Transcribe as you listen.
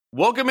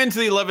Welcome into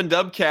the 11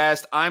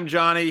 Dubcast. I'm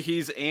Johnny.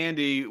 He's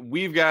Andy.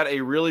 We've got a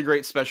really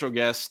great special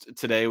guest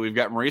today. We've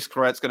got Maurice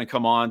Clarett's going to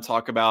come on,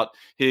 talk about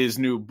his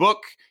new book.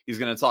 He's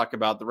going to talk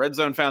about the Red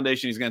Zone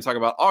Foundation. He's going to talk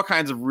about all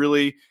kinds of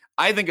really,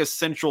 I think,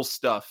 essential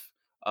stuff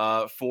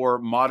for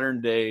modern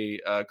day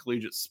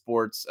collegiate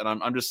sports. And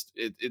I'm just,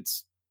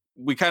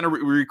 we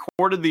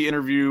recorded the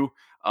interview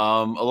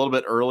a little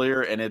bit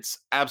earlier, and it's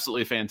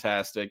absolutely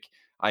fantastic.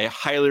 I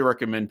highly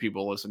recommend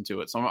people listen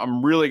to it. So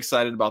I'm really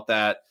excited about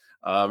that.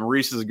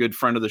 Maurice is a good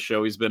friend of the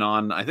show. He's been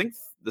on, I think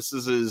this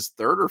is his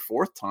third or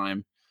fourth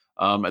time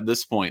at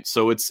this point.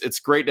 So it's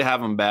great to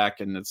have him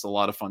back, and it's a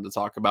lot of fun to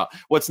talk about.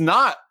 What's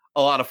not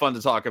a lot of fun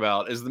to talk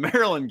about is the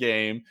Maryland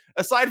game,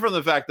 aside from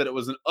the fact that it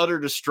was an utter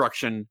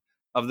destruction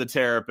of the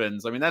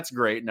Terrapins. I mean, that's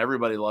great, and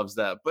everybody loves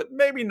that, but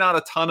maybe not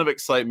a ton of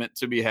excitement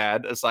to be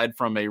had, aside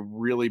from a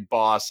really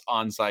boss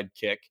onside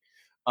kick.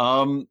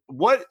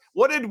 What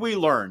did we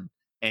learn,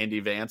 Andy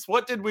Vance?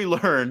 What did we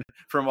learn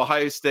from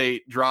Ohio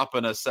State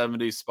dropping a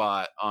 70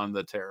 spot on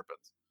the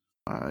Terrapins?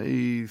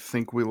 I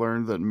think we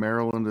learned that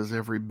Maryland is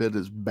every bit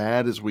as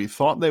bad as we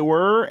thought they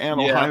were, and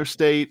Ohio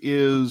State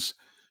is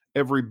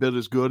every bit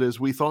as good as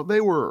we thought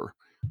they were.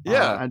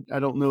 Yeah. I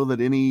don't know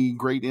that any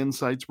great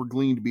insights were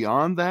gleaned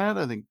beyond that.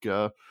 I think,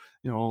 the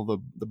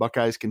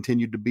Buckeyes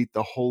continued to beat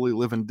the holy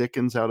living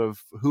dickens out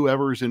of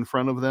whoever's in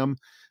front of them.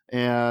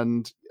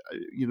 And,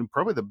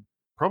 probably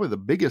the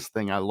biggest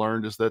thing I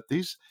learned is that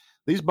these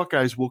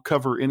Buckeyes will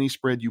cover any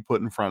spread you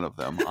put in front of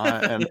them.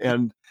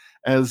 And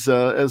as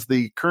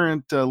the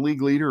current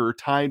league leader, or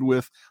tied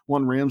with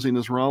one Ramsey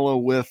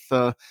Nasrallah with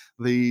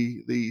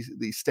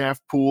the staff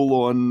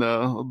pool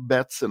on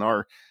bets in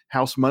our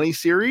House Money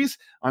series,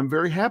 I'm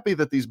very happy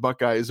that these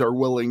Buckeyes are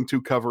willing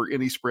to cover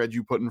any spread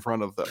you put in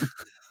front of them.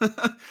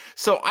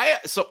 So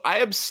I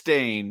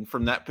abstain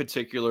from that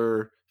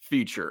particular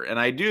feature, and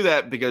I do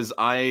that because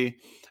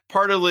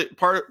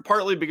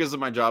partly because of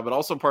my job, but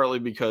also partly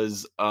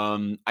because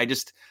I'm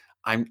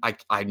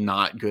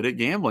not good at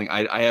gambling.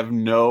 I have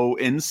no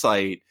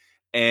insight.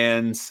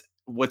 And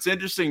what's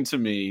interesting to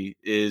me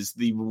is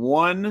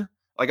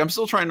I'm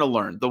still trying to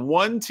learn. The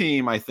one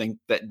team I think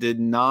that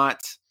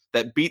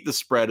beat the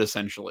spread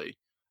essentially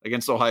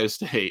against Ohio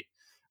State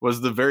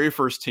was the very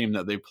first team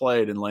that they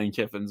played in Lane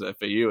Kiffin's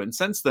FAU. And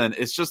since then,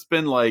 it's just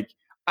been like,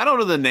 I don't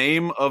know the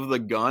name of the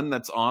gun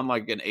that's on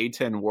like an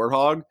A10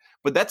 Warthog,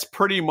 but that's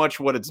pretty much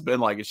what it's been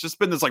like. It's just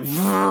been this like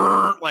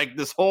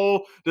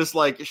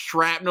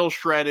shrapnel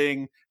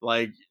shredding,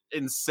 like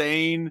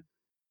insane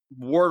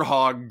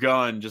Warthog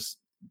gun, just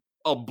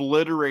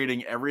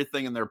obliterating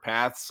everything in their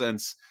path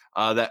since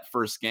that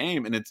first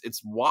game. And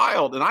it's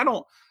wild. And I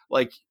don't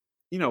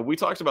we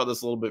talked about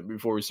this a little bit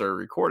before we started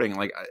recording.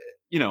 I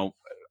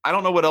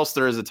don't know what else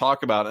there is to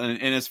talk about.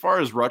 And as far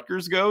as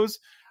Rutgers goes,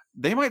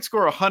 they might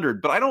score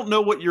 100, but I don't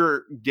know what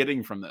you're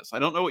getting from this. I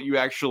don't know what you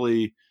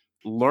actually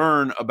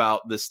learn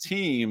about this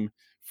team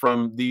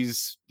from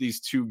these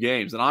two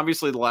games. And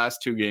obviously the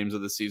last two games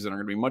of the season are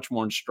going to be much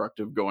more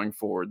instructive going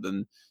forward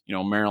than,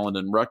 Maryland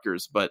and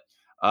Rutgers. But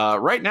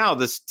right now,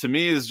 this to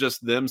me is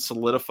just them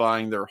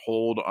solidifying their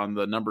hold on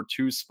the number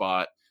 2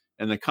 spot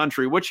in the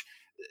country, which,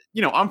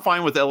 I'm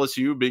fine with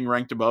LSU being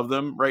ranked above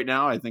them right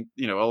now. I think,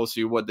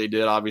 LSU, what they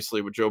did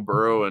obviously with Joe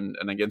Burrow and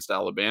against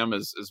Alabama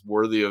is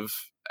worthy of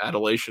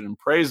adulation and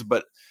praise.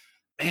 But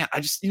man,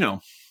 I just,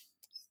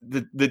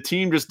 the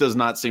team just does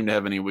not seem to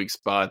have any weak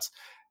spots,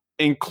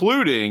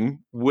 including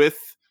with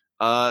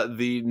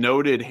the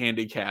noted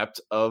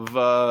handicapped of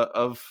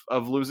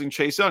losing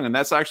Chase Young. And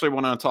that's actually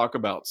what I want to talk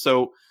about.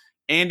 So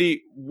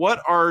Andy,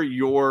 what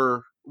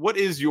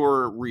is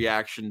your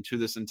reaction to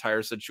this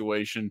entire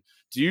situation?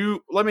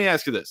 Let me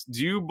ask you this.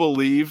 Do you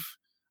believe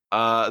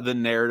the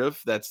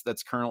narrative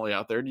that's currently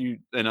out there?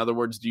 In other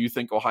words, do you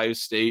think Ohio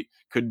State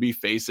could be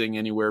facing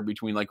anywhere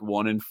between like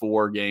 1 and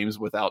 4 games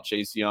without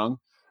Chase Young?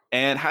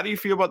 And how do you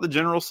feel about the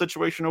general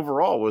situation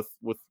overall with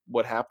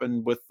what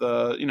happened with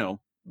the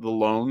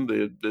loan,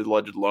 the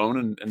alleged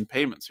loan and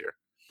payments here?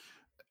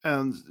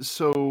 And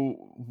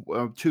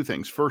so 2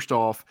 things. First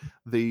off,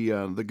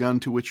 the gun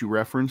to which you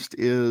referenced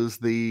is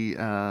the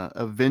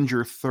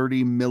Avenger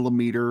 30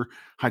 millimeter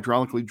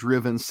hydraulically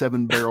driven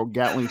 7-barrel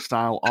Gatling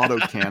style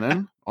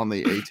autocannon on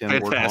the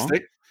A10 Warthog.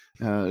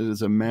 It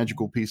is a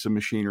magical piece of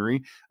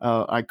machinery.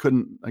 I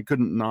couldn't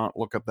not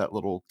look up that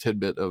little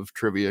tidbit of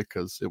trivia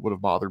because it would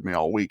have bothered me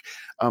all week.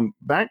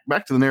 Back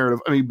to the narrative.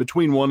 I mean,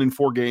 between 1 and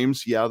 4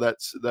 games,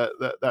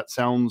 that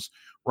sounds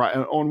right.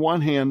 On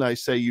one hand, I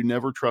say you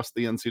never trust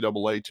the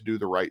NCAA to do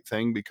the right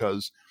thing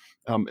because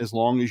as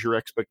long as your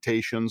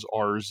expectations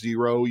are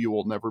 0, you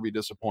will never be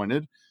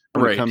disappointed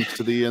when it comes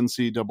to the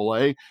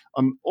NCAA.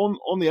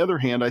 On the other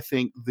hand, I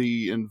think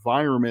the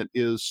environment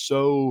is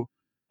so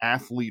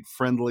athlete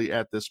friendly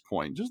at this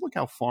point. Just look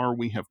how far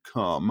we have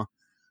come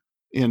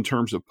in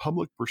terms of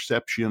public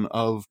perception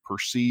of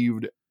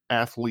perceived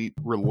athlete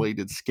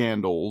related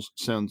scandals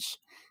since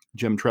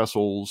Jim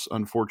Tressel's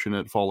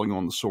unfortunate falling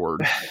on the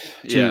sword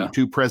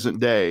to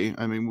present day.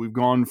 I mean, we've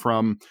gone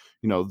from,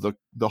 the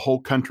whole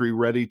country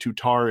ready to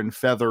tar and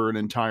feather an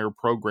entire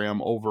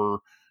program over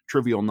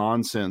trivial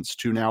nonsense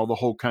to now the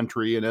whole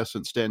country, in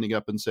essence, standing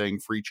up and saying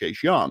 "Free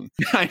Chase Young."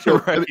 You're So,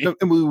 right.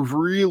 and we've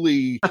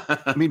really,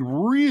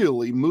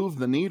 really moved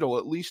the needle,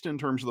 at least in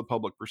terms of the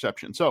public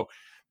perception. So,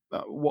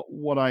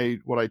 what I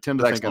tend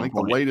to think, I Excellent think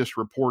the point. latest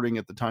reporting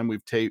at the time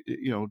we've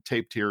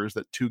taped here is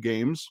that 2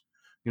 games,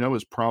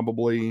 is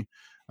probably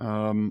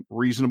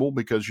reasonable,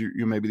 because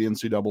you maybe the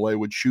NCAA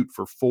would shoot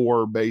for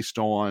 4 based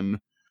on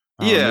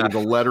Yeah, maybe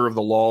the letter of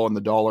the law and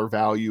the dollar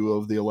value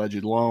of the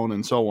alleged loan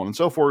and so on and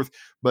so forth.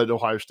 But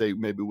Ohio State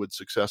maybe would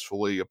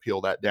successfully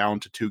appeal that down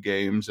to 2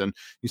 games. And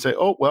you say,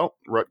 oh, well,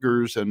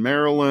 Rutgers and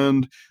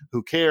Maryland,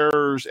 who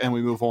cares? And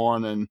we move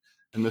on, and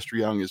Mr.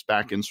 Young is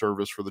back in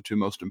service for the 2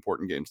 most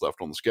important games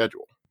left on the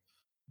schedule.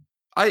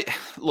 I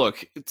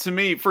look, to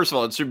me, first of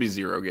all, it should be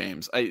 0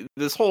 games.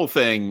 This whole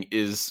thing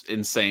is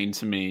insane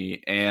to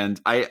me,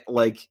 and I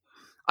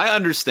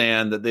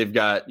understand that they've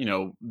got,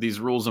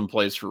 these rules in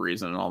place for a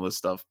reason and all this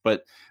stuff.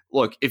 But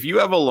look, if you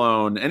have a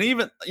loan, and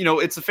even,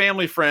 it's a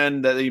family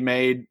friend that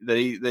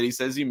he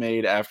says he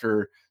made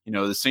after,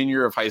 the senior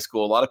year of high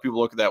school. A lot of people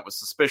look at that with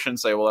suspicion,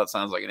 say, well, that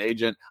sounds like an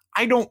agent.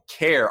 I don't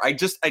care. I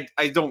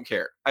don't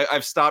care.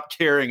 I've stopped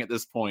caring at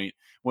this point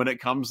when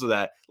it comes to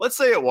that. Let's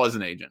say it was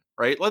an agent,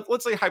 right?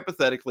 Let's say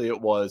hypothetically it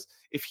was.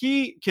 If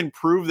he can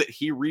prove that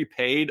he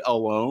repaid a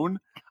loan,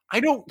 I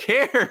don't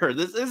care.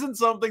 This isn't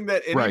something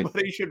that Right.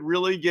 anybody should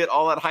really get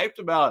all that hyped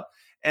about.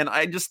 And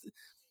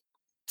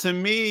to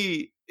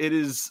me, it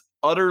is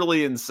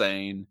utterly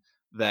insane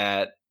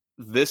that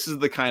this is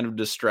the kind of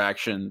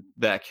distraction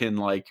that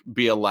can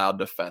be allowed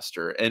to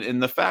fester.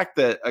 And the fact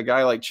that a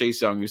guy like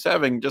Chase Young, who's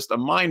having just a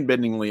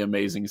mind-bendingly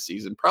amazing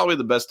season, probably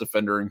the best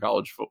defender in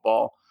college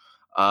football,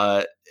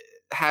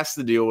 has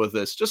to deal with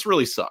this just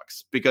really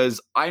sucks, because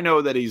I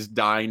know that he's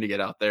dying to get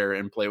out there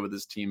and play with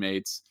his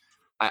teammates.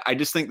 I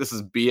just think this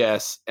is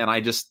BS,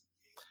 and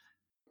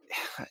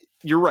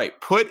you're right.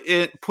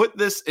 Put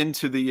this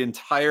into the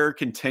entire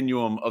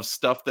continuum of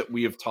stuff that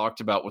we have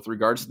talked about with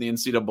regards to the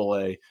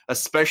NCAA,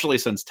 especially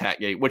since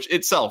Tatgate, which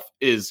itself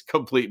is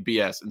complete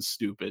BS and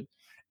stupid.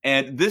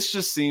 And this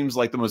just seems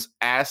like the most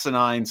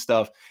asinine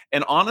stuff.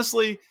 And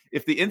honestly,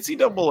 if the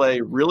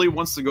NCAA really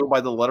wants to go by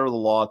the letter of the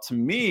law, to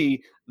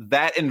me,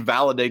 that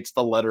invalidates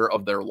the letter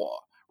of their law,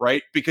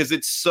 right? Because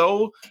it's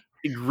so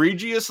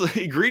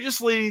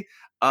egregiously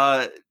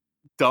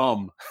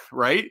dumb,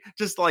 right?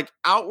 Just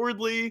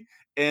outwardly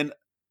and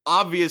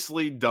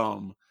obviously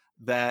dumb,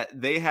 that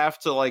they have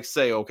to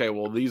say, okay,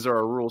 well, these are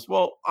our rules.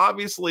 Well,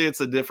 obviously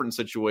it's a different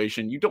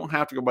situation. You don't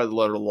have to go by the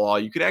letter of the law.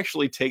 You could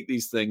actually take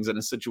these things in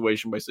a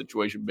situation by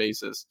situation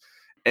basis.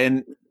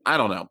 And I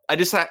don't know. I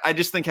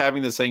just think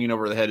having this hanging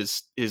over the head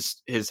is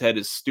his head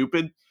is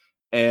stupid.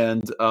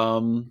 And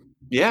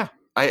yeah,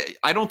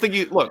 I don't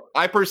think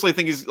I personally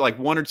think he's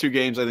 1 or 2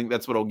 games. I think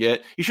that's what he'll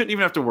get. You shouldn't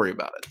even have to worry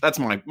about it. That's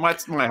my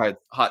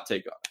hot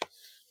take on it.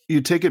 You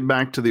take it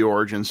back to the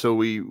origin. So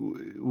we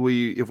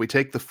if we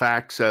take the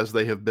facts as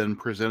they have been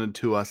presented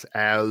to us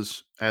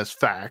as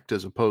fact,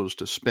 as opposed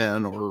to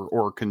spin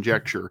or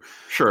conjecture.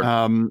 Sure.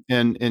 And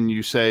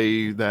you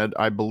say that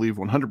I believe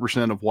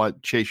 100% of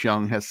what Chase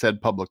Young has said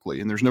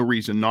publicly, and there's no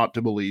reason not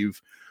to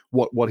believe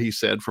what he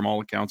said. From all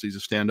accounts, he's a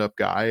stand-up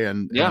guy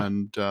and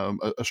a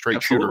straight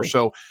Absolutely. shooter.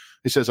 So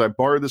he says, I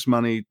borrowed this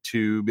money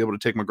to be able to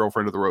take my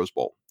girlfriend to the Rose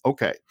Bowl.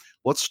 Okay,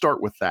 let's start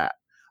with that.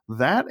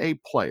 That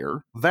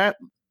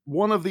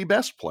one of the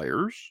best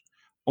players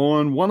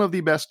on one of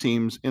the best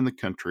teams in the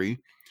country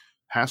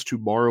has to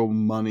borrow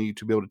money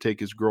to be able to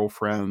take his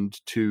girlfriend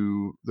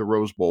to the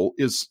Rose Bowl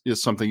is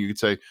something you could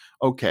say,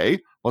 okay,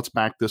 let's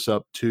back this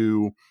up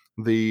to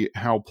the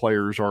how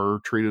players are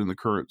treated in the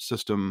current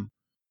system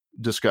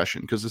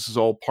discussion, because this is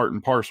all part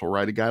and parcel,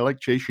 right? A guy like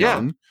Chase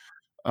Young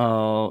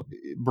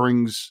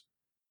brings,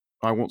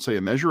 I won't say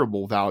a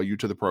measurable value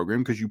to the program,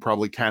 because you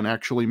probably can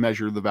actually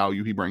measure the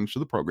value he brings to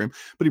the program,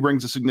 but he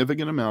brings a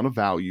significant amount of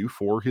value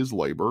for his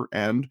labor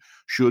and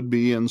should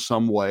be in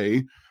some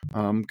way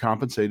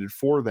compensated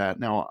for that.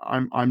 Now,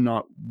 I'm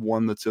not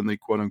one that's in the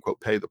quote unquote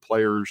pay the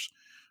players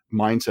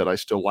mindset. I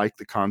still like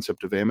the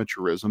concept of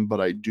amateurism, but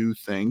I do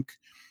think,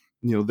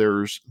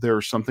 there's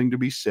something to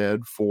be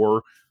said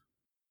for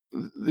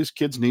these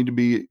kids need to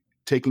be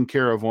taken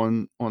care of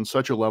on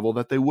such a level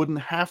that they wouldn't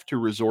have to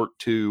resort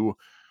to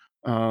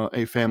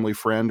a family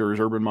friend, or as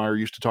Urban Meyer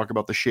used to talk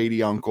about, the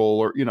shady uncle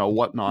or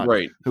whatnot,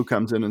 Right. who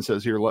comes in and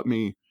says, here, let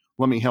me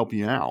help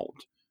you out.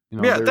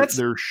 Yeah,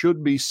 there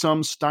should be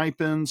some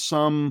stipend,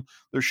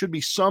 there should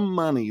be some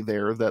money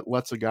there that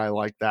lets a guy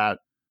like that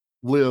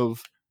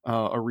live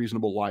a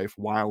reasonable life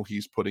while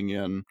he's putting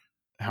in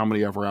how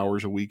many ever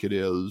hours a week it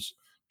is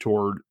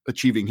toward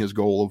achieving his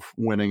goal of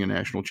winning a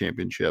national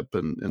championship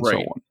and so right.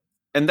 on.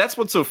 And that's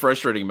what's so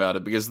frustrating about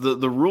it, because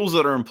the rules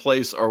that are in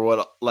place are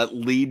what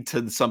lead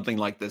to something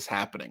like this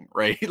happening,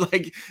 right?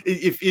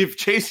 If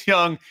Chase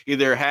Young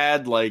either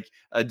had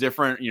a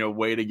different,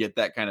 way to get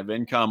that kind of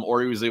income,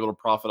 or he was able to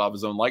profit off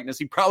his own likeness,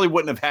 he probably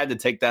wouldn't have had to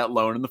take that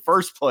loan in the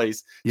first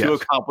place to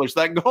accomplish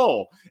that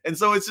goal. And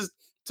so it's just,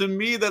 to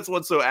me, that's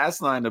what's so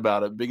asinine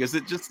about it, because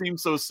it just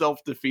seems so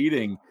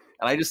self-defeating.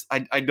 And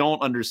I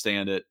don't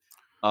understand it.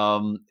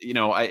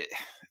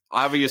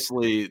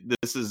 obviously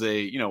this is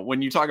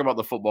when you talk about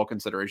the football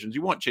considerations,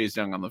 you want Chase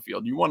Young on the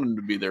field. You want him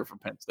to be there for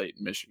Penn State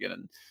and Michigan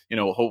and,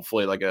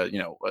 hopefully like a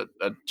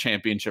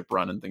championship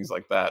run and things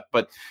like that.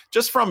 But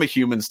just from a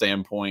human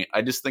standpoint,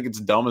 I just think it's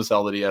dumb as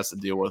hell that he has to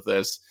deal with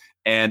this.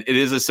 And it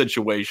is a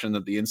situation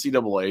that the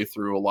NCAA,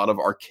 through a lot of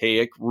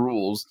archaic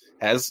rules,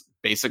 has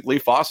basically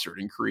fostered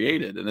and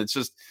created. And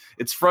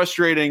it's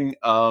frustrating.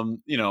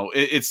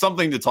 It's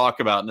something to talk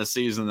about in a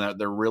season that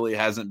there really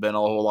hasn't been a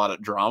whole lot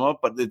of drama,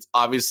 but it's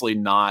obviously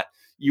not.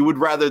 You would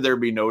rather there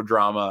be no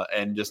drama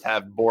and just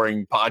have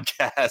boring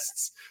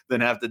podcasts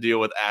than have to deal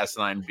with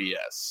asinine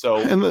BS. So,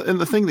 and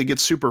the thing that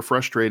gets super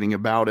frustrating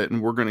about it,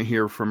 and we're going to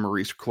hear from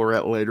Maurice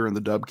Clarett later in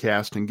the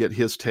Dubcast and get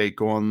his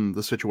take on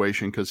the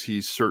situation, because he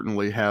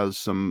certainly has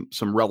some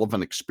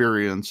relevant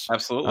experience,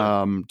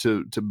 absolutely,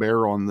 to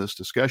bear on this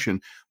discussion.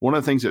 One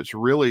of the things that's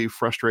really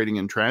frustrating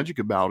and tragic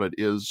about it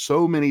is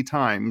so many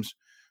times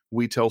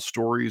we tell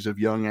stories of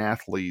young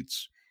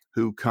athletes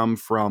who come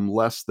from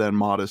less than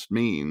modest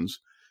means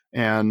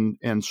and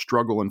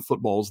struggle in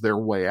football's their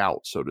way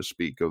out, so to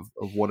speak, of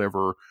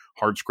whatever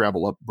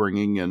hardscrabble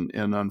upbringing and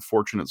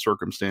unfortunate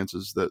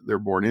circumstances that they're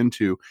born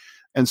into.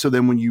 And so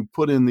then when you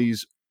put in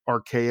these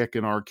archaic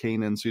and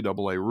arcane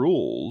NCAA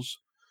rules,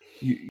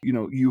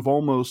 you've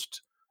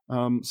almost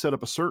set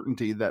up a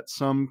certainty that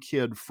some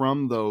kid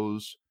from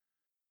those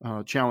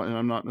challenge, and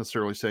I'm not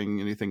necessarily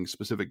saying anything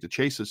specific to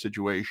Chase's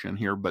situation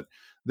here, but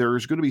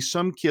there's going to be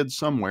some kid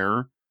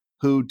somewhere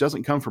who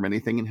doesn't come from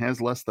anything and has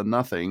less than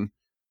nothing,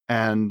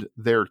 and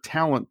their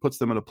talent puts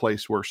them in a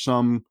place where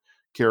some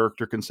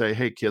character can say,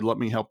 "Hey, kid, let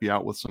me help you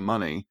out with some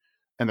money,"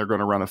 and they're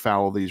going to run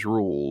afoul of these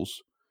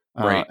rules.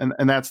 Right.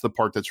 And that's the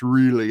part that's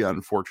really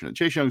unfortunate.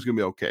 Chase Young's going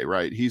to be okay,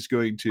 right? He's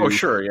going to,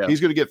 sure, yeah.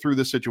 He's going to get through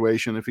this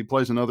situation. If he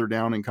plays another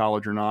down in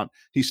college or not,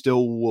 he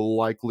still will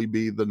likely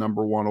be the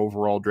number 1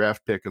 overall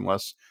draft pick,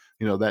 unless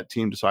that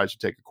team decides to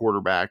take a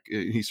quarterback.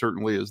 He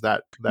certainly is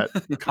that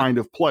kind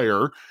of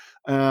player,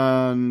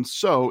 and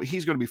so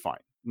he's going to be fine.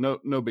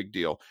 No big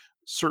deal.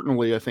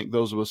 Certainly, I think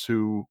those of us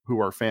who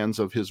are fans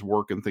of his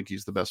work and think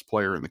he's the best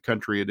player in the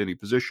country at any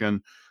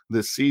position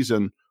this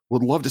season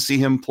would love to see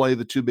him play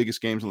the 2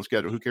 biggest games on the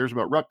schedule. Who cares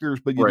about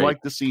Rutgers? But you'd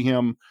like to see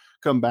him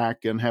come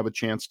back and have a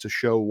chance to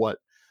show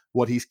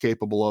what he's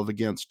capable of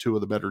against 2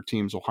 of the better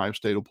teams Ohio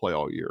State will play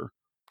all year,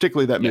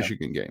 particularly that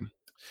Michigan game.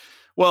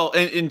 Well,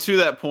 and to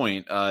that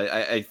point,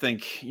 I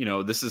think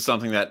this is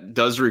something that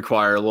does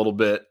require a little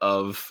bit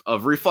of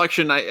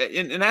reflection.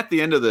 And at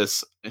the end of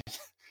this,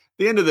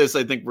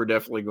 I think we're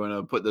definitely going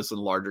to put this in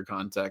larger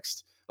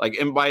context.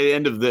 And by the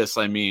end of this,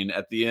 I mean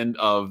at the end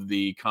of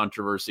the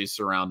controversy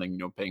surrounding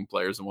paying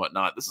players and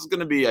whatnot. This is going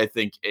to be, I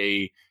think,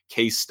 a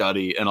case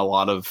study in a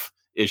lot of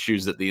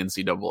issues that the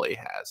NCAA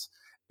has.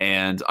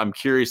 And I'm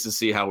curious to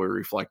see how we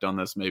reflect on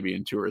this, maybe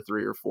in 2 or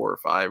 3 or 4 or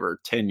 5 or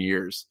 10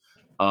 years.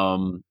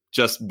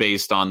 Just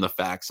based on the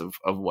facts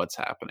of what's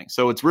happening.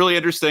 So it's really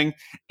interesting.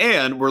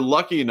 And we're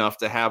lucky enough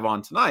to have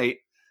on tonight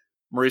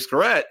Maurice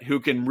Clarett,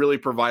 who can really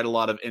provide a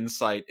lot of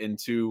insight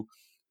into,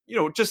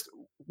 just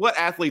what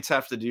athletes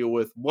have to deal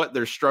with, what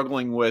they're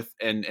struggling with,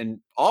 and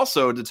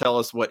also to tell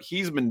us what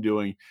he's been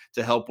doing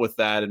to help with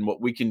that and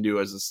what we can do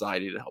as a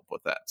society to help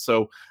with that.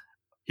 So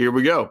here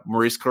we go,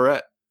 Maurice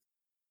Clarett.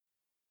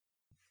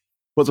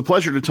 Well, it's a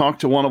pleasure to talk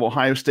to one of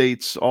Ohio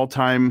State's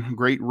all-time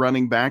great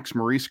running backs,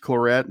 Maurice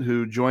Clarett,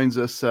 who joins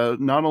us,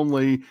 not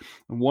only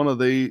one of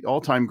the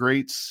all-time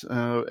greats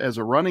as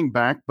a running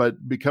back,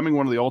 but becoming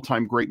one of the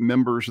all-time great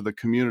members of the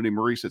community.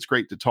 Maurice, it's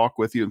great to talk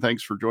with you, and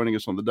thanks for joining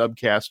us on the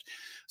Dubcast.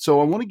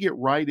 So I want to get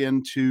right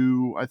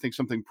into, I think,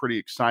 something pretty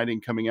exciting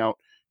coming out,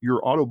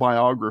 your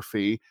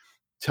autobiography.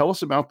 Tell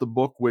us about the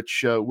book,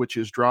 which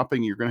is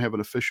dropping. You're going to have an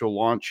official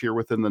launch here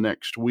within the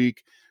next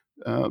week.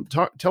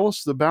 Tell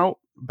us about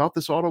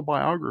this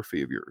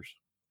autobiography of yours.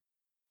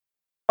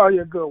 Oh,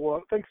 yeah, good.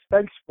 Well,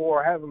 thanks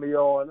for having me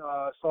on.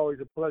 It's always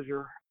a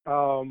pleasure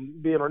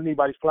being on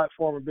anybody's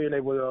platform and being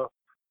able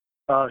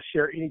to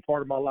share any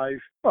part of my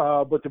life.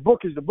 But the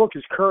book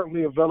is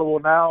currently available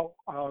now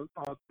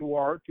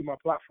through my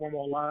platform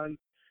online.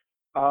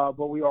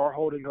 But we are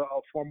holding a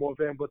formal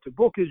event. But the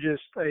book is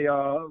just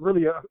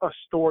really a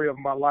story of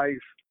my life.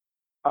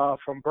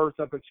 From birth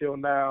up until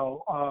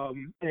now.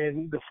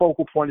 And the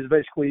focal point is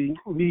basically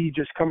me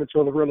just coming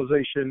to the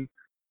realization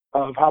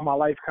of how my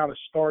life kind of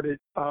started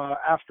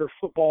after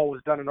football was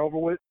done and over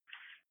with.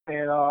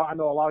 And I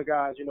know a lot of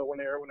guys, when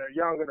they're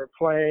young and they're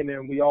playing,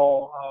 and we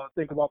all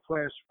think about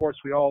playing sports,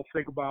 we all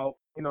think about,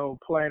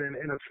 playing in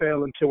the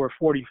NFL until we're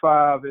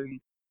 45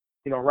 and,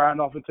 riding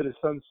off into the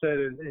sunset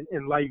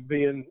and life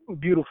being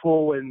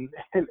beautiful and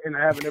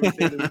having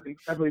everything that we can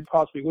ever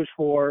possibly wish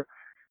for.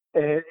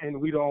 And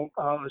we don't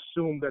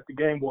assume that the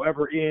game will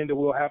ever end and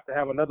we'll have to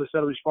have another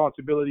set of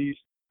responsibilities.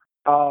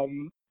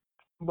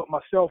 But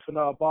myself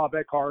and Bob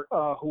Eckhart,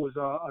 who was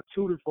a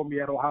tutor for me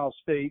at Ohio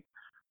State,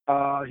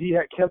 he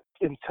had kept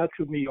in touch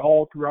with me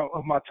all throughout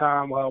my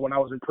time when I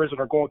was in prison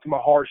or going through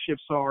my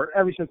hardships, or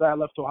ever since I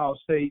left Ohio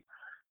State.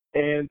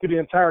 And through the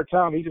entire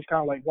time, he just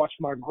kind of like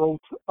watched my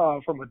growth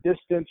from a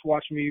distance,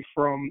 watched me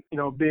from,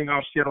 being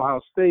obviously at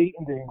Ohio State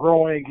and then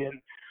growing and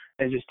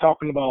and just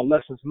talking about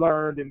lessons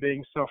learned and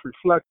being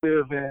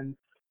self-reflective and,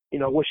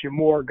 wishing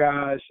more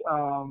guys,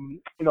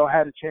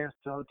 had a chance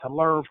to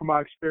learn from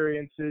my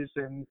experiences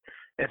and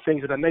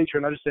things of that nature.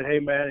 And I just said, hey,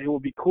 man, it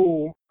would be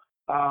cool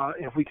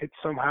if we could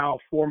somehow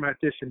format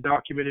this and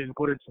document it and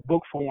put it into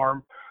book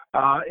form.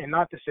 And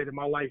not to say that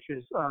my life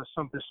is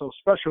something so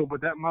special,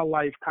 but that my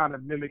life kind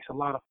of mimics a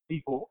lot of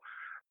people.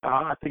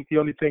 I think the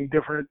only thing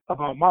different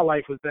about my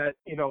life was that,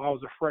 I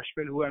was a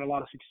freshman who had a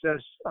lot of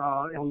success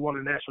and we won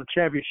a national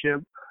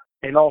championship.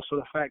 And also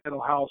the fact that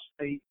Ohio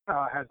State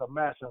has a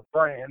massive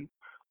brand.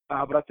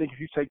 But I think if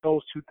you take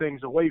those two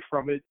things away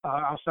from it,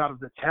 outside of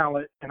the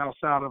talent and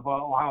outside of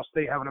Ohio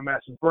State having a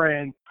massive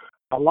brand,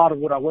 a lot of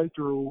what I went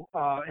through,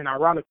 and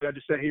ironically, I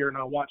just sat here and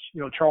I watched,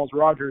 Charles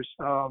Rogers,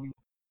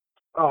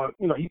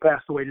 he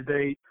passed away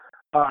today.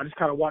 I just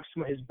kind of watched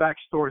some of his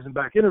backstories and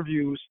back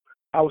interviews.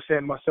 I was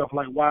saying to myself,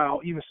 like, wow,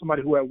 even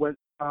somebody who had went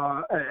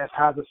as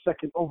high as a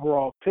second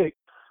overall pick,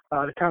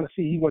 to kind of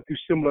see he went through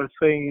similar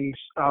things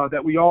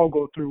that we all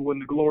go through when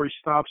the glory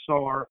stops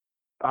or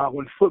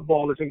when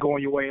football isn't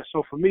going your way. And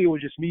so for me, it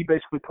was just me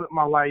basically putting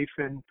my life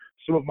and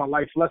some of my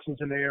life lessons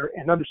in there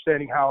and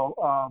understanding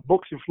how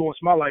books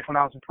influenced my life when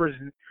I was in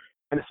prison.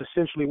 And it's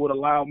essentially what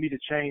allowed me to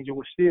change and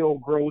what still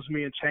grows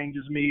me and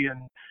changes me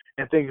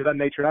and things of that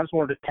nature. And I just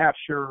wanted to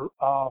capture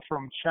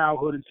from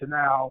childhood into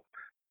now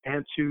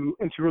and to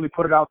really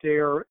put it out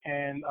there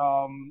and,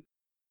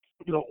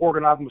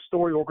 organize my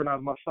story,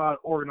 organize my side,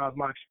 organize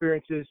my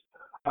experiences,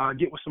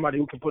 get with somebody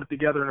who can put it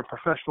together in a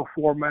professional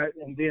format,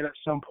 and then at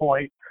some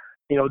point,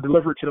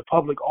 deliver it to the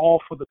public,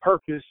 all for the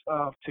purpose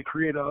of to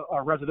create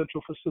a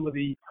residential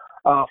facility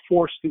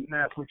for student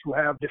athletes who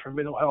have different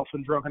mental health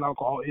and drug and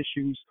alcohol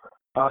issues,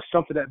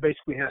 something that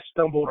basically has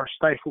stumbled or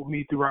stifled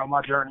me throughout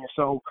my journey.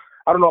 So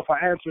I don't know if I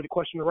answered the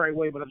question the right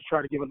way, but I just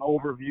try to give an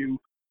overview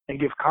and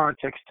give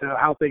context to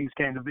how things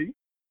came to be.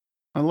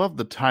 I love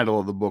the title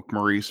of the book,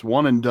 Maurice,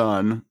 One and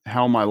Done,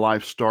 How My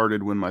Life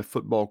Started When My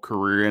Football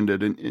Career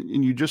Ended. And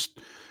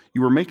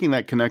you were making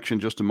that connection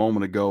just a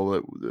moment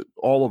ago that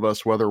all of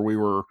us, whether we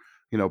were,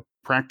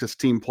 practice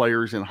team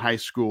players in high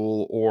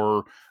school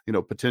or,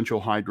 potential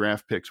high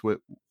draft picks,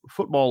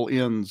 football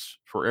ends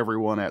for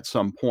everyone at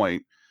some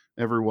point.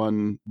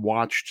 Everyone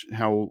watched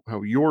how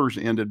yours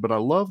ended, but I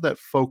love that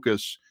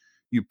focus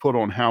you put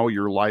on how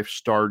your life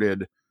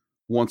started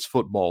once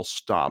football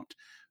stopped.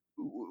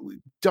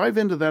 Dive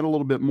into that a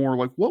little bit more.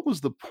 Like, what was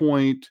the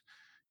point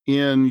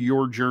in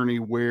your journey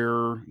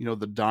where,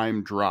 the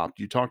dime dropped?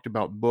 You talked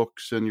about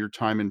books and your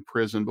time in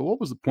prison, but what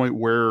was the point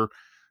where,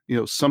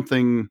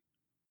 something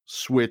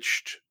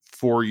switched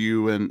for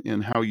you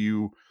and how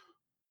you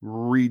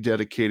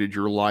rededicated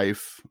your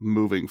life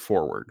moving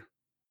forward?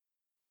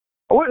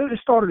 Well, it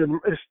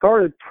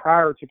started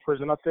prior to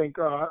prison. I think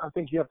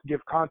you have to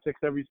give context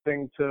to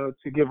everything to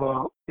give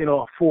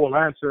a full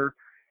answer.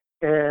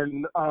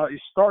 And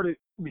it started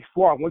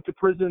before I went to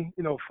prison,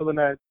 feeling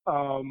that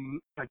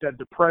like that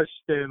depressed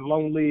and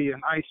lonely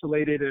and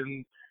isolated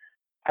and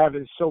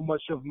having so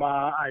much of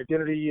my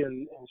identity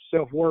and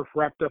self-worth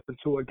wrapped up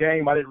into a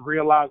game. I didn't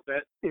realize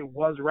that it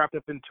was wrapped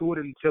up into it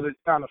until it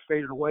kind of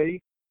faded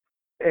away.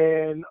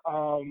 And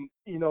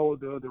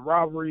the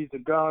robberies, the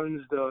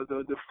guns,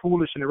 the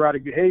foolish and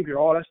erratic behavior,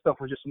 all that stuff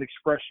was just an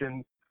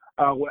expression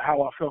with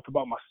how I felt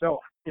about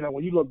myself.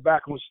 When you look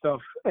back on stuff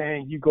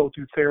and you go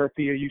through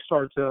therapy and you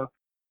start to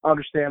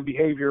understand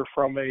behavior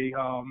from a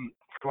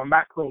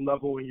macro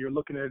level, and you're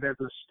looking at it as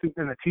a student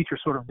and a teacher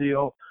sort of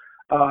deal,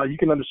 you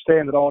can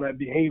understand that all that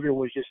behavior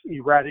was just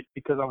erratic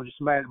because I was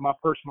just mad at my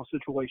personal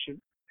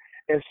situation.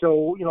 And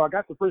so, I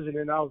got to prison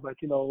and I was like,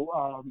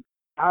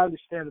 I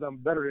understand that I'm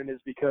better than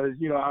this because,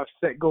 I've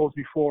set goals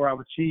before, I've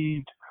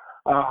achieved,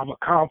 I've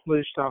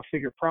accomplished, I've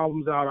figured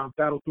problems out, I've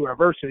battled through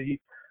adversity.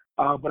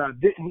 But I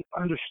didn't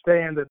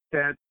understand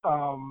that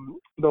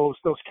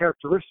those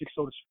characteristics,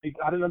 so to speak,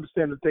 I didn't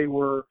understand that they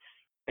were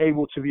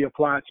able to be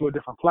applied to a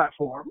different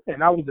platform.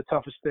 And that was the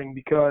toughest thing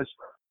because,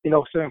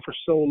 saying for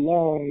so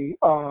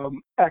long,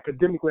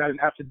 academically, I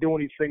didn't have to do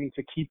anything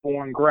to keep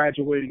on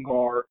graduating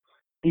or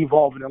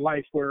evolving in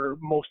life where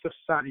most of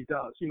society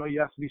does. You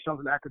have to do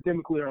something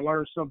academically or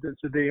learn something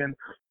to then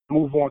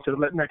move on to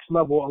the next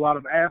level. A lot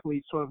of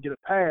athletes sort of get a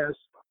pass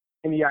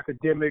in the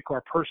academic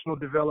or personal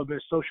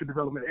development, social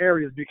development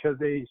areas because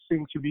they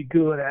seem to be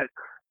good at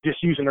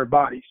just using their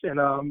bodies.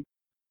 And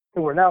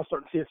we're now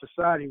starting to see a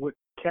society with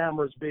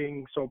cameras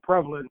being so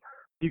prevalent,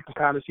 you can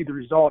kind of see the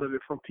result of it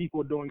from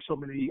people doing so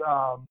many,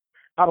 I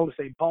don't want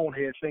to say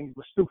bonehead things,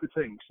 but stupid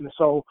things. And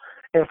so,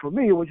 and for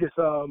me, it was just,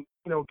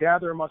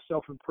 gathering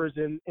myself in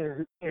prison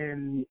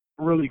and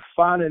really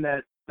finding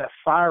that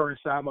fire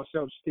inside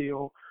myself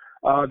still,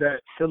 that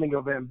feeling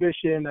of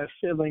ambition, that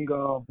feeling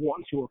of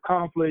wanting to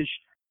accomplish,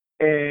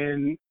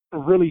 and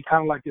really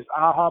kind of like this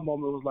aha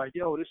moment was like,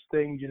 yo, this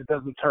thing just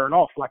doesn't turn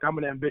off. Like, I'm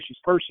an ambitious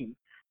person.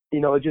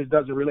 It just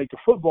doesn't relate to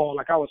football.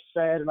 Like, I was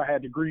sad and I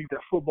had to grieve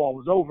that football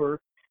was over,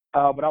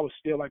 but I was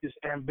still like this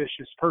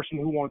ambitious person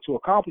who wanted to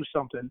accomplish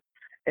something.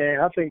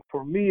 And I think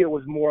for me, it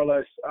was more or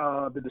less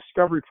the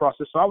discovery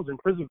process. So I was in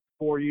prison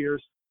for 4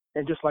 years.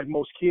 And just like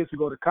most kids who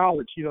go to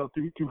college,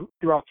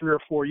 throughout 3 or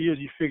 4 years,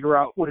 you figure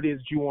out what it is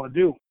you want to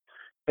do.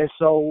 And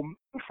so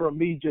for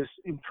me,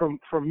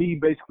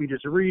 basically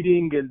just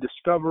reading and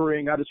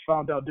discovering, I just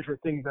found out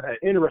different things that had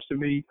interested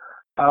me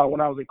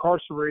when I was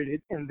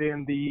incarcerated. And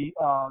then the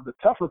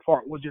tougher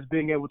part was just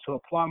being able to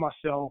apply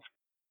myself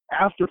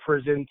after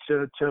prison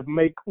to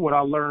make what I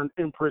learned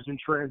in prison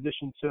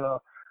transition to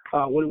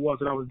what it was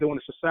that I was doing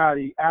in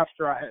society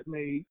after I had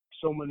made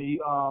so many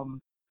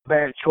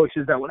bad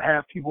choices that would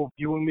have people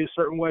viewing me a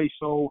certain way.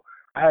 So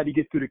I had to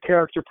get through the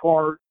character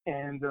part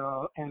and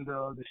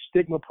the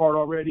stigma part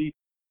already,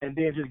 and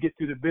then just get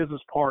through the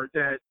business part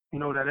that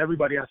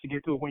everybody has to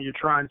get through when you're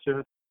trying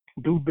to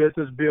do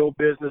business, build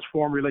business,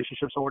 form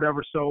relationships or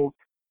whatever. So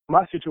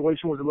my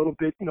situation was a little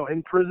bit,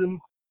 in prison.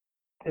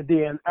 And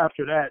then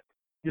after that,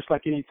 just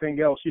like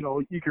anything else,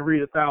 you can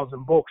read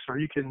 1,000 books or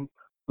you can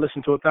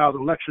listen to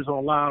 1,000 lectures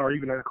online or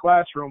even in a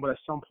classroom, but at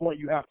some point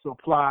you have to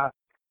apply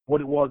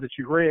what it was that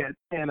you read.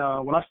 And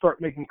when I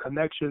start making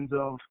connections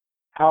of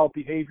how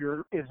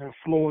behavior is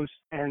influenced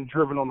and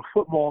driven on the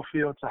football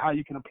field to how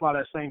you can apply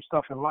that same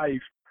stuff in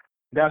life,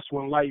 that's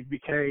when life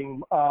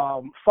became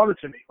funner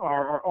to me,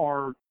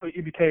 or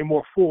it became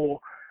more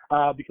full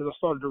because I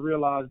started to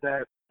realize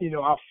that,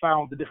 I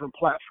found the different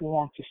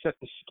platforms to set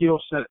the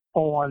skill set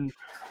on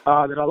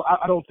that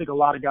I don't think a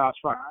lot of guys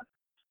find.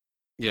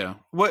 Yeah.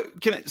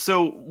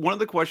 So one of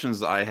the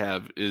questions I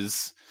have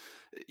is,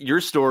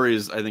 your story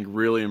is, I think,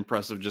 really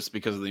impressive just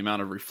because of the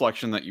amount of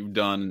reflection that you've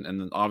done,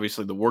 and then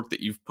obviously the work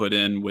that you've put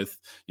in with,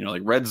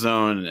 like Red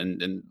Zone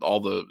and all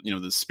the,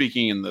 the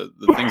speaking and the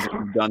things that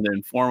you've done to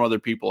inform other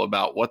people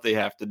about what they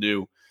have to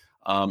do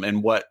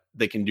and what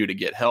they can do to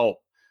get help.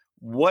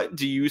 What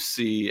do you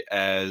see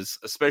as,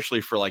 especially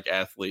for like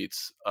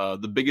athletes,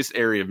 the biggest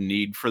area of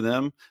need for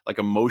them, like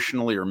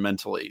emotionally or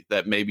mentally,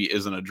 that maybe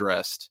isn't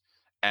addressed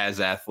as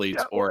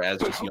athletes or as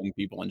just young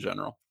people in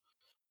general?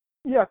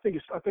 Yeah, I think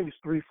it's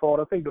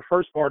threefold. I think the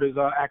first part is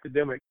their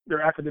academic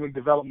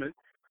development.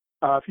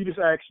 If you just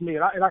ask me,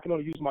 and I can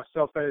only use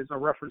myself as a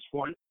reference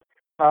point,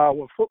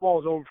 when football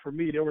was over for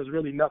me, there was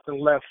really nothing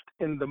left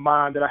in the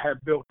mind that I had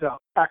built up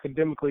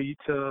academically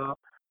to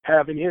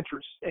have any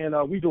interest. And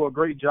we do a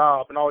great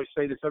job, and I always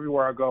say this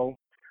everywhere I go,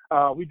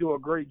 we do a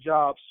great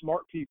job,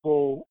 smart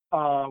people,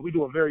 we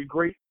do a very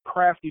great,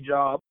 crafty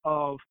job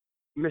of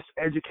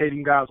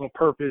miseducating guys on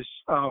purpose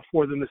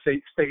for them to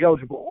stay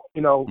eligible,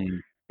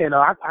 And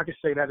I can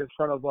say that in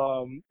front of,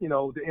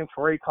 the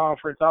M4A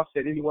conference. I've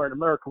said anywhere in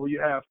America where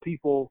you have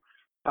people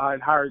in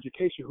higher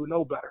education who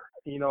know better,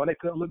 and they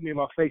couldn't look me in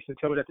my face and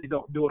tell me that they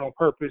don't do it on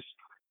purpose.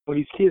 When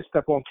these kids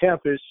step on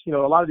campus, a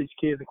lot of these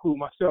kids, including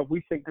myself,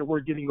 we think that we're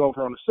getting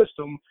over on the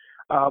system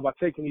by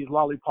taking these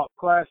lollipop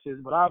classes.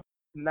 But I've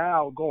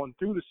now gone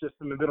through the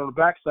system and been on the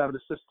backside of the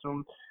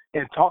system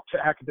and talked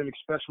to academic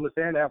specialists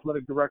and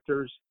athletic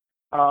directors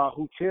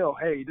who tell,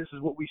 hey, this is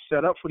what we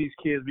set up for these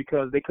kids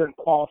because they couldn't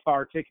qualify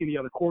or take any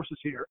other courses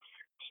here.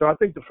 So I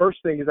think the first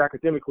thing is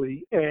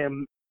academically.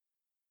 And,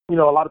 a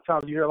lot of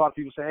times you hear a lot of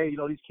people say, hey,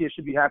 these kids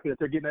should be happy that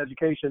they're getting an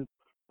education.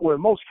 Well,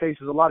 in most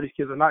cases, a lot of these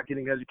kids are not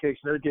getting education.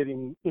 They're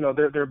getting,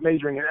 they're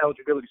majoring in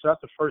eligibility. So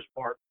that's the first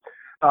part.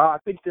 I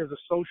think there's a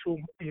social,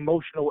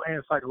 emotional,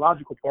 and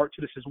psychological part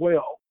to this as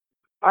well.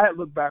 I had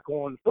looked back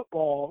on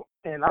football,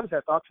 and I just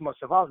had thought to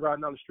myself, I was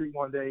riding down the street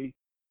one day,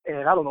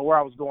 and I don't know where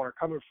I was going or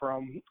coming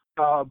from,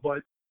 but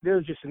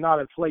there's just not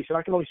a place, and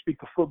I can only speak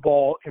to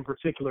football in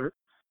particular,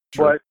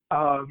 Sure.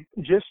 but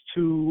just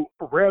to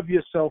rev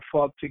yourself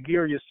up, to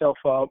gear yourself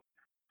up,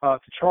 to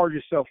charge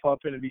yourself up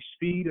and to be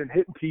speed and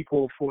hitting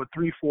people for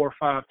 3, 4,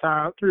 5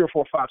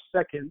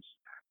 seconds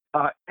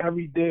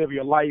every day of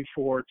your life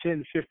for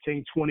 10,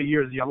 15, 20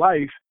 years of your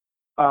life,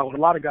 with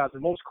a lot of guys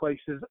in most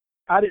places,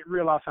 I didn't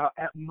realize how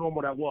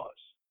abnormal that was.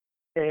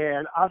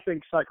 And I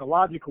think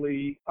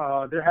psychologically,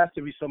 there has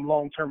to be some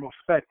long-term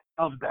effect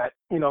of that,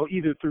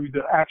 either through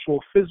the actual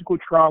physical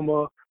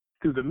trauma,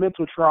 through the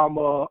mental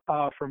trauma,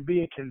 from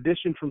being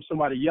conditioned from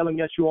somebody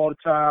yelling at you all the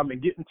time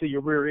and getting to your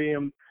rear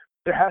end.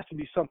 There has to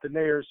be something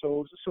there.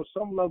 So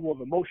some level of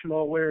emotional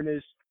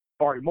awareness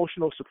or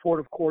emotional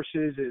supportive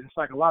courses and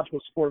psychological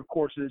supportive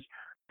courses,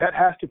 that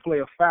has to play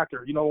a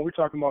factor. When we're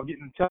talking about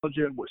getting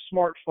intelligent with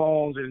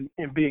smartphones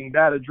and being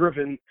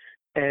data-driven,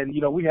 and,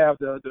 we have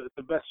the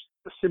best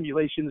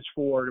simulations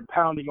for the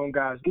pounding on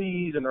guys'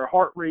 knees and their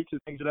heart rates and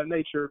things of that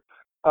nature.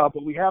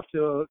 But we have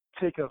to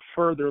take a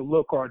further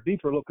look or a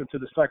deeper look into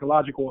the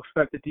psychological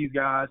effect that these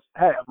guys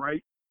have,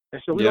 right?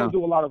 And so we don't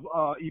do a lot of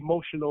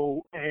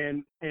emotional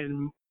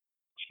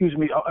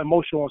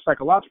emotional and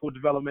psychological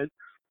development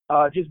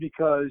just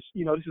because,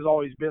 this has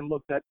always been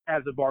looked at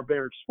as a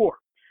barbaric sport,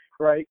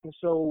 right? And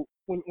so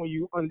when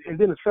you, and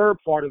then the third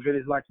part of it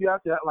is like, you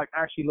have to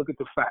actually look at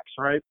the facts,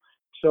 right?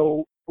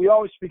 So we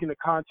always speak in the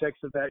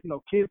context of that,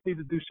 kids need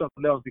to do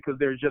something else because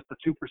there's just a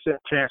 2%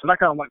 chance. And I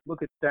kind of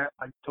look at that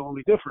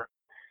totally different.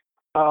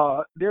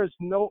 There's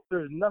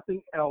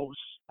nothing else,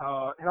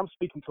 and I'm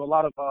speaking to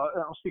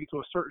I'm speaking to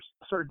a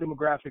certain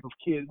demographic of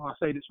kids when I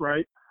say this,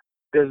 right?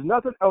 There's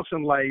nothing else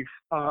in life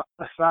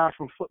aside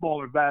from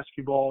football or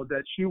basketball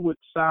that you would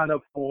sign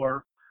up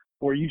for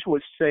where you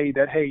would say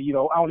that, hey,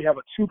 I only have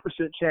a 2%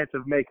 chance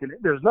of making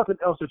it. There's nothing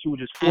else that you would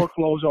just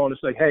foreclose on and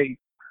say, hey,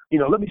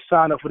 let me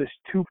sign up for this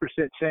 2%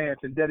 chance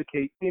and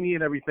dedicate any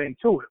and everything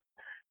to it,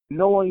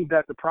 knowing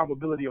that the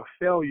probability of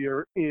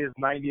failure is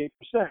 98%.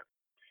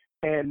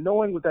 And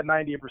knowing with that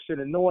 98%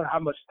 and knowing how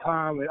much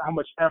time and how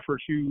much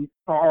effort you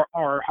are,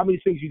 or how many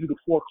things you do to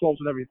foreclose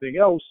and everything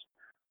else,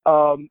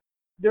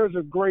 there's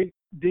a great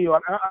deal.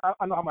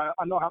 I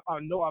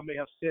know I may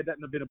have said that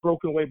in a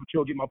broken way, but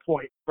you'll get my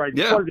point, right?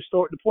 Yeah. The point of the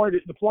story,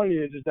 the point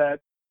is that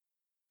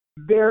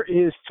there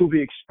is to be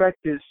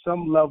expected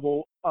some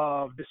level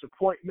of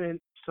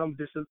disappointment, some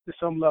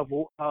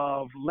level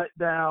of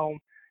letdown,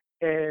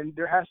 and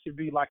there has to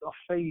be like a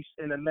face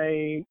and a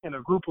name and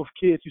a group of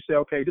kids who say,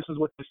 okay, this is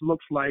what this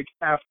looks like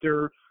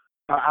after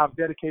I've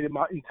dedicated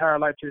my entire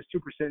life to this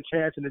 2%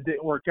 chance and it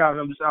didn't work out,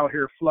 and I'm just out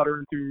here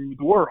fluttering through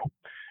the world.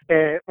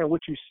 And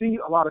what you see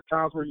a lot of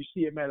times where you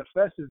see it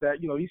manifest is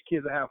that, these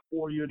kids will have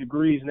 4-year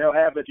degrees and they'll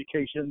have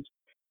educations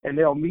and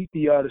they'll meet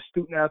the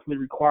student athlete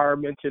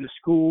requirements in the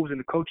schools and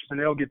the coaches, and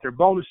they'll get their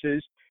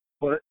bonuses.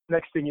 But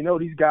next thing you know,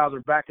 these guys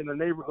are back in the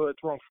neighborhood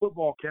throwing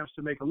football camps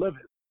to make a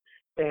living.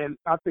 And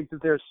I think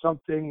that there's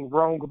something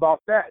wrong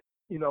about that,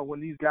 when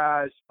these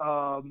guys,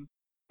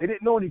 they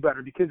didn't know any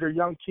better because they're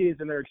young kids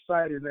and they're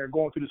excited and they're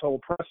going through this whole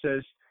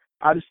process.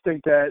 I just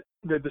think that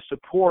the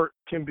support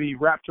can be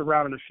wrapped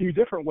around in a few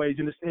different ways.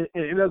 And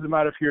it doesn't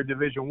matter if you're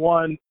Division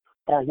I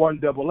or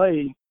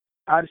 1AA.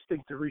 I just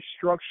think the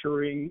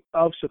restructuring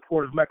of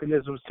supportive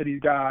mechanisms to these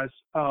guys,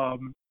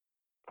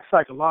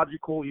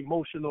 psychological,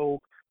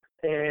 emotional,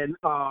 and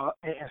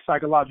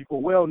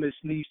psychological wellness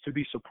needs to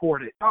be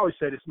supported. I always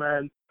say this,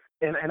 man,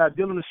 and I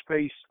deal in the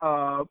space,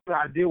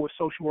 I deal with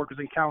social workers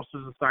and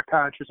counselors and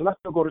psychiatrists, and I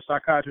still go to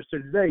psychiatrists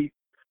today.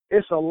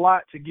 It's a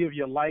lot to give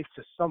your life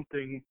to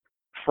something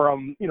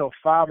from,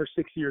 5 or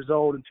 6 years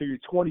old until you're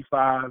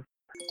 25,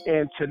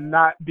 and to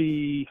not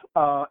be,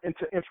 and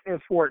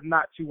for it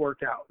not to work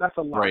out. That's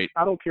a lot. Right.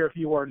 I don't care if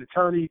you are an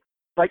attorney.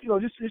 Like,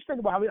 just think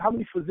about how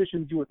many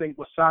physicians you would think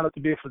would sign up to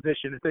be a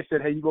physician if they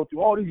said, hey, you go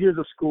through all these years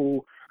of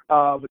school,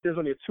 but there's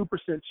only a 2%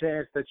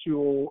 chance that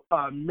you'll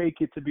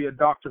make it to be a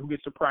doctor who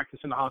gets to practice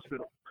in the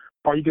hospital,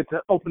 or you get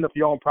to open up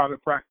your own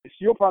private practice.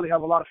 You'll probably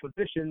have a lot of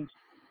physicians,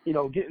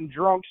 getting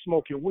drunk,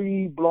 smoking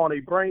weed, blowing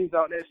their brains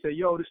out, and they say,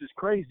 yo, this is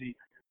crazy.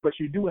 But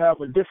you do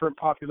have a different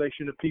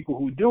population of people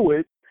who do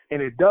it,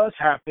 and it does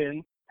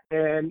happen.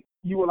 And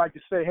you would like to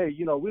say, hey,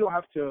 we don't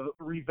have to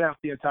revamp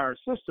the entire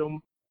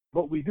system,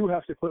 but we do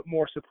have to put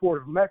more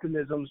supportive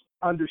mechanisms,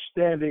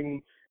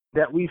 understanding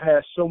that we've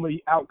had so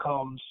many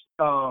outcomes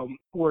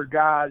where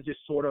guys just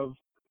sort of,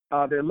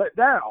 they're let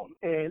down.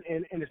 And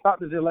it's not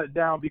that they're let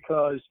down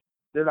because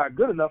they're not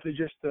good enough. It's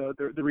just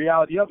the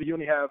reality of it. You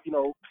only have,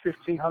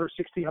 1,500,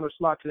 1,600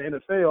 slots in the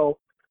NFL.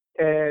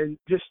 And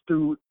just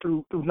through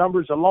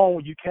numbers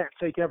alone, you can't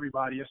take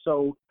everybody. And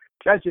so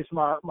that's just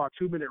my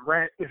 2-minute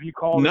rant, if you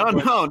call it.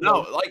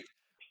 No. Like,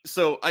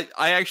 so I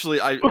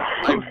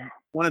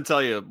want to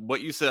tell you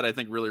what you said. I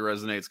think really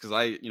resonates because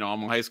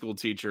I'm a high school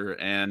teacher,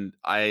 and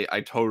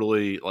I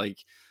totally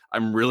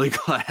I'm really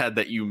glad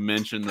that you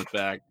mentioned the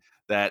fact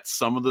that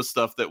some of the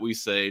stuff that we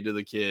say to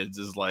the kids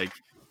is like,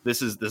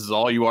 this is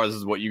all you are. This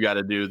is what you got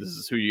to do. This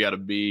is who you got to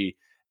be.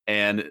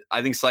 And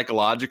I think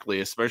psychologically,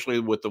 especially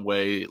with the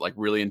way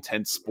really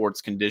intense sports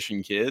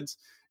condition kids,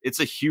 it's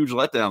a huge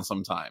letdown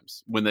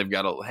sometimes when they've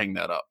got to hang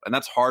that up. And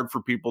that's hard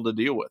for people to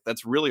deal with.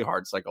 That's really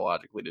hard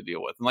psychologically to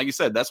deal with. And like you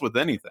said, that's with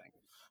anything.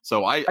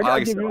 So I'm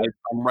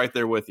right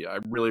there with you. I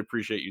really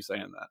appreciate you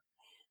saying that.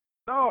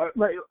 No,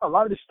 a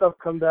lot of this stuff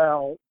come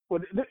down.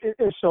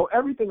 And so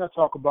everything I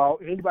talk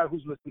about, anybody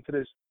who's listening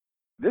to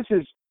this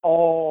is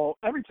all,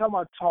 every time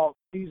I talk,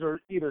 these are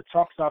either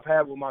talks I've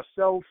had with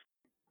myself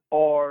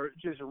or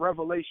just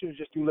revelations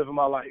just through living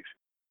my life.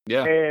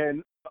 Yeah.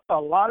 And a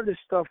lot of this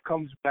stuff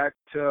comes back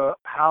to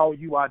how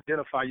you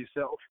identify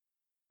yourself,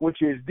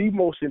 which is the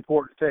most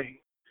important thing.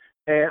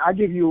 And I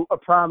give you a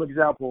prime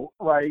example,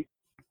 right?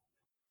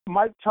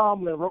 Mike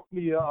Tomlin wrote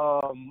me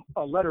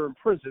a letter in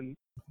prison.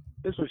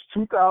 This was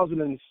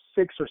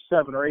 2006 or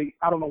 7 or 8.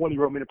 I don't know when he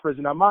wrote me to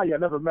prison. Now, mind you, I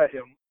never met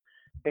him.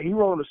 And he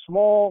wrote on a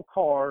small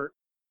card,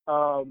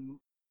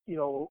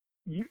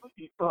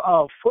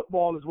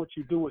 football is what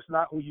you do. It's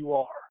not who you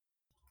are.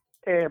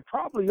 And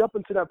probably up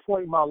until that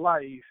point in my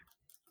life,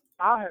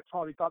 I had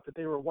probably thought that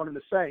they were one and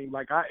the same.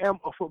 Like, I am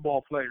a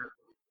football player.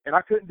 And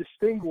I couldn't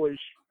distinguish,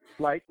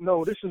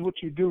 no, this is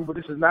what you do, but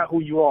this is not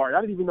who you are.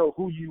 I didn't even know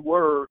who you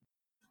were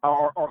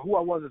or who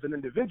I was as an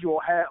individual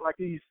had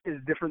these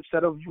different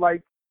set of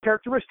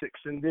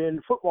characteristics. And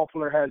then football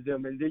player has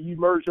them. And then you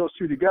merge those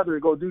two together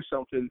and go do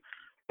something.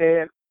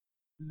 And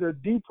the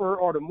deeper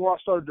or the more I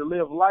started to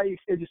live life,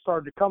 it just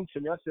started to come to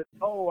me. I said,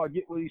 oh, I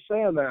get what he's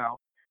saying now.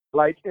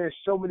 There's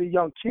so many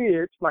young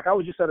kids. I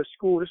was just at a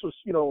school. This was,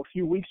 a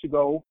few weeks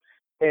ago.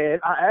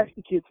 And I asked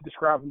the kid to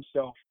describe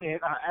himself.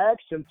 And I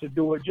asked him to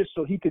do it just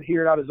so he could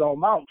hear it out his own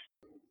mouth.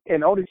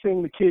 And the only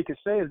thing the kid could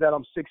say is that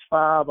I'm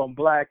 6'5", I'm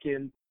black,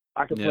 and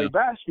I can play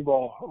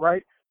basketball,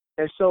 right?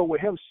 And so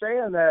with him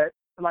saying that,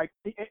 and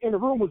the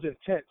room was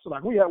intense. So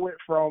we had went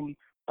from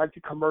like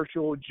the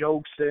commercial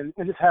jokes and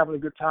just having a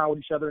good time with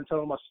each other and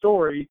telling my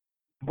story.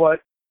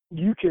 But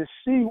you can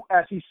see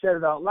as he said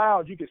it out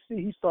loud, you can see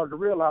he started to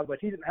realize like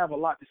he didn't have a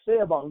lot to say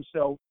about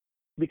himself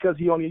because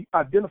he only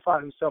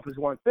identified himself as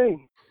one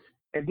thing.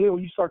 And then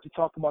when you start to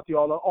talk about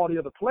all the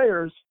other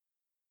players,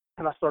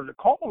 and I started to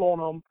call on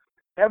them,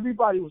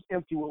 everybody was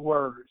empty with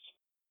words.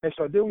 And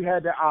so then we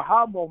had that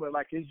aha moment,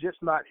 like it's just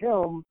not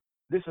him,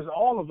 this is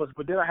all of us.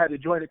 But then I had to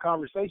join the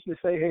conversation to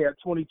say, hey, at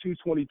 22,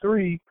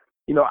 23,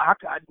 you know,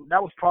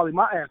 that was probably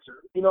my answer.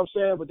 You know what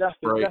I'm saying? But that's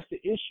the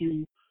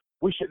issue.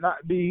 We should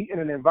not be in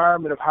an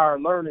environment of higher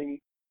learning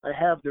and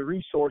have the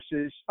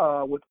resources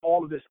with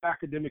all of this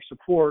academic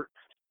support.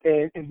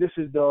 And this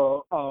is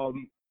the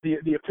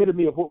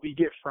epitome of what we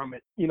get from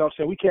it. You know what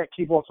I'm saying? We can't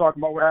keep on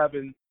talking about we're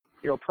having,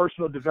 you know,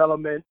 personal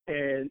development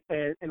and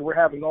we're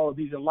having all of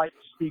these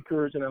enlightened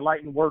speakers and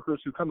enlightened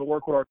workers who come to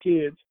work with our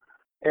kids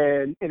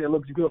and it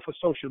looks good for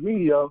social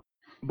media,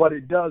 but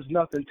it does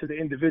nothing to the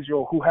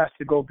individual who has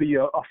to go be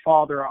a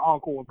father, an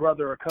uncle, a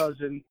brother, a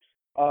cousin,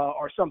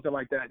 or something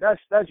like that.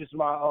 That's just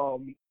my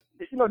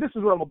you know, this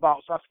is what I'm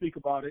about, so I speak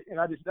about it, and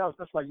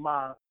that's like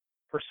my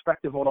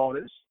perspective on all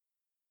this.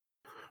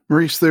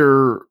 Maurice,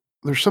 there's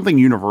something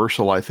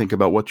universal, I think,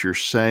 about what you're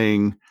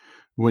saying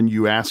when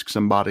you ask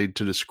somebody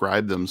to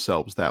describe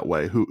themselves that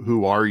way.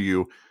 Who are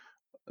you?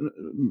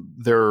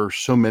 There are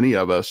so many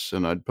of us,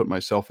 and I'd put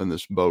myself in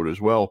this boat as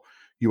well.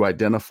 You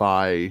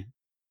identify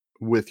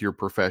with your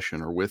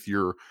profession or with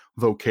your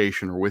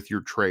vocation or with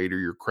your trade or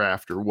your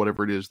craft or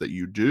whatever it is that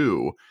you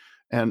do.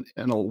 And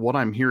what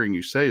I'm hearing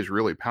you say is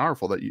really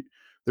powerful, that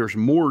there's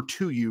more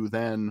to you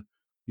than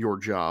your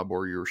job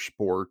or your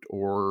sport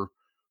or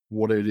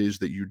what it is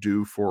that you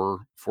do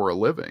for a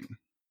living.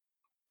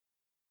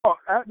 Oh,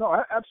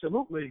 no,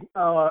 absolutely.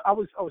 I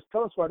was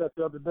telling somebody that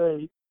the other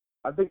day.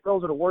 I think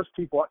those are the worst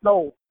people.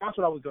 No, that's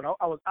what I was doing.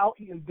 I was out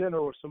eating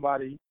dinner with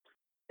somebody,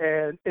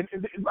 and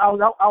I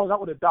was out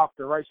with a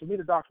doctor, right? So me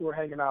and the doctor were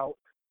hanging out,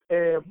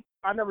 and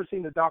I never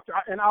seen the doctor.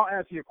 And I'll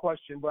answer your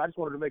question, but I just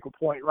wanted to make a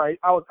point, right?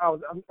 So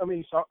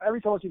every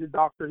time I see the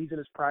doctor, he's in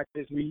his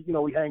practice. We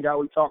hang out,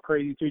 we talk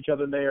crazy to each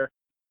other in there,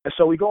 and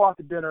so we go out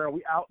to dinner and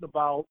we out and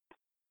about,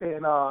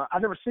 and I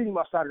never seen him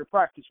outside of the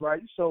practice,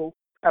 right? So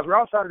as we're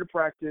outside of the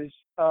practice,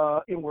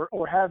 and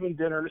we're having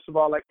dinner, it's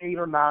about like 8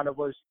 or 9 of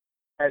us.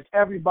 As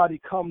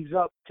everybody comes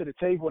up to the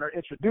table and are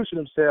introducing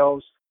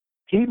themselves,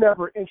 he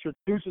never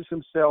introduces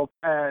himself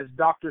as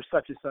Dr.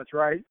 such and such,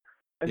 right?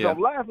 And so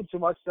I'm laughing to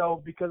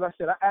myself because I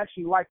said I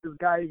actually like this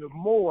guy even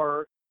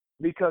more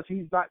because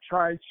he's not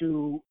trying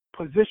to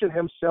position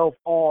himself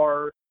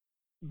or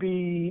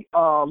be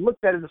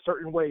looked at in a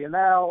certain way. And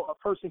now a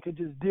person can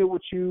just deal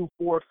with you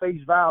for face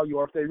value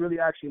or if they really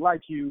actually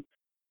like you.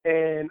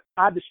 And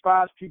I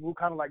despise people who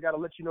kind of like got to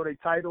let you know their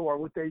title or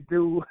what they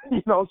do.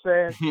 You know what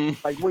I'm saying?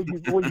 Like when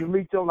you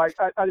meet them, like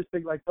I just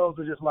think like those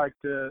are just like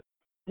I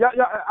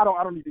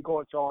don't need to go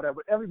into all that.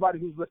 But everybody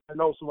who's listening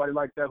knows somebody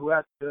like that who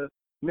has to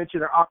mention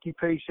their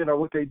occupation or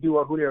what they do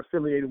or who they're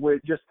affiliated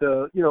with, just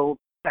to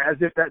as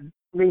if that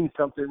means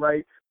something,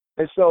 right?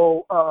 And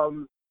so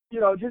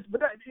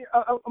but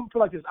I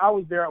feel like this. I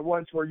was there at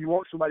once where you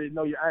want somebody to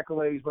know your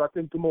accolades, but I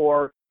think the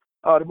more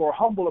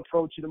humble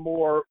approach and the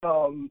more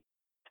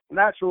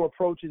natural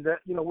approach is that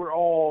we're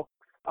all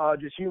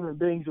just human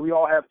beings and we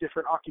all have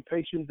different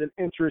occupations and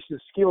interests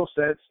and skill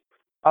sets,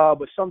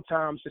 but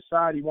sometimes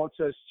society wants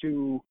us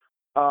to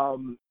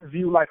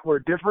view like we're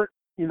different,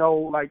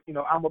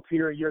 I'm up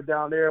here and you're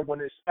down there, when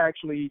it's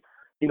actually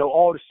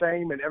all the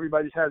same and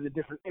everybody just has a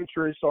different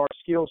interest or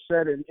skill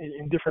set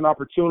and different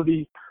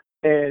opportunity.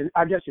 And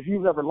I guess if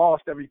you've never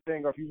lost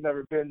everything or if you've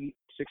never been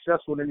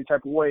successful in any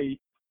type of way,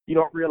 you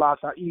don't realize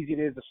how easy it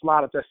is to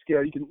slide up that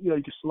scale. You can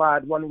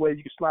slide one way,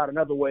 you can slide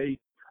another way.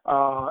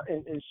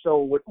 And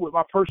so with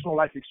my personal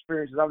life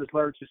experiences, I've just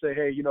learned to say,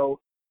 hey,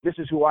 this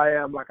is who I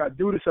am. Like I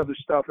do this other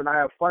stuff and I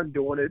have fun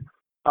doing it.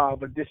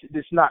 But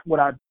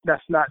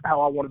that's not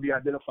how I want to be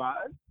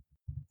identified.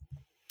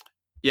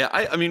 Yeah,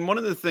 I mean, one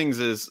of the things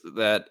is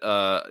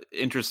that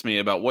interests me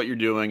about what you're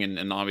doing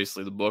and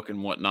obviously the book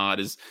and whatnot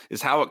is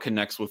how it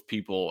connects with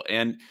people.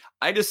 And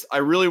I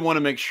really want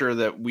to make sure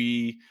that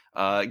we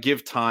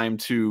give time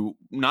to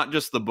not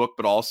just the book,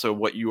 but also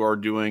what you are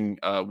doing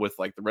with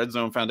like the Red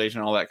Zone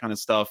Foundation and all that kind of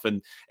stuff.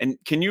 And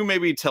can you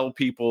maybe tell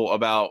people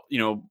about,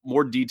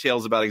 more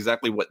details about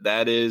exactly what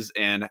that is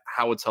and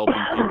how it's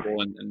helping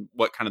people and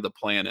what kind of the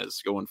plan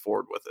is going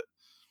forward with it?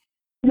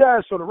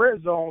 Yeah, so the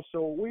Red Zone,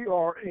 so we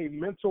are a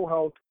mental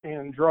health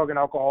and drug and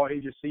alcohol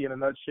agency in a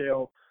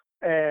nutshell.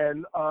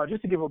 And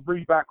just to give a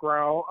brief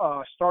background,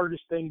 started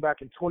this thing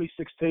back in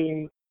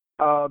 2016.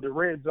 The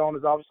Red Zone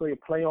is obviously a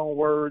play on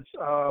words.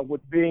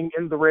 With being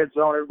in the Red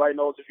Zone, everybody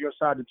knows if you're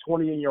inside the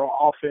 20 and you're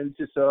on offense,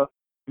 it's a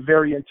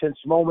very intense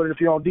moment. And if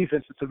you're on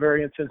defense, it's a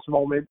very intense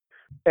moment.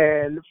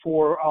 And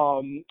for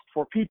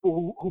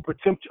people who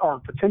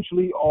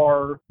potentially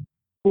are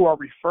who are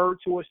referred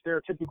to us,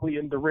 they're typically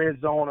in the red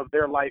zone of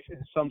their life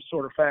in some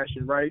sort of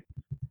fashion, right?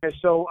 And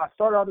so I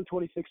started out in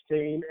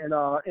 2016, and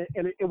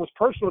it was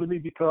personal to me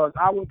because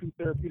I went through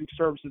therapeutic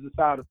services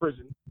inside of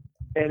prison.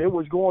 And it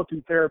was going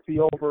through therapy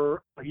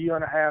over a year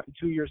and a half to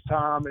 2 years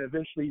time, and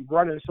eventually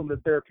running some of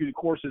the therapeutic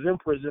courses in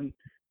prison.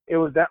 It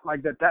was that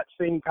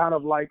thing kind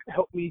of like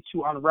helped me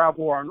to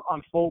unravel or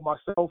unfold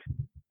myself,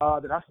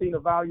 that I seen the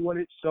value in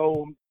it.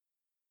 So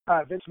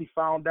I eventually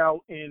found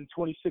out in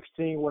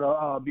 2016 what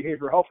a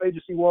behavioral health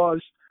agency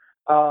was.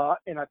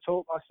 And I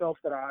told myself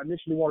that I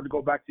initially wanted to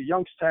go back to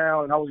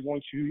Youngstown, and I was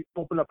going to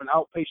open up an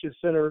outpatient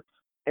center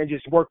and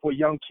just work with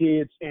young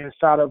kids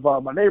inside of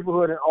my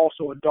neighborhood, and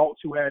also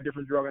adults who had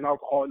different drug and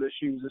alcohol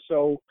issues. And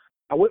so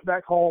I went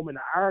back home, and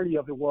the irony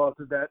of it was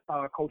that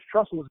Coach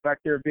Trussell was back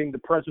there being the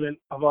president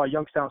of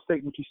Youngstown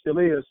State, which he still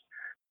is.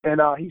 And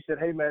he said,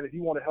 hey, man, if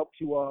you want to help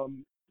to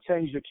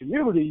change the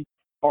community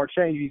or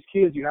change these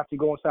kids, you have to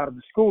go inside of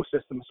the school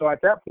system. So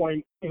at that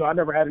point, I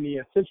never had any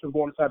intention of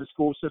going inside the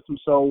school system.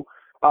 So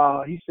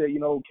he said,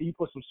 can you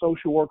put some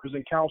social workers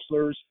and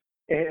counselors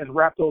and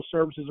wrap those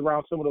services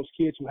around some of those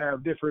kids who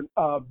have different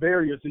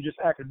barriers than just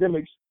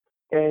academics,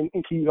 and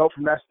can you help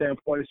from that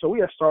standpoint? And so we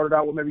have started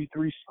out with maybe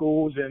 3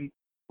 schools, and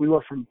we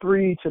went from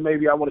 3 to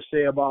maybe I want to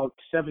say about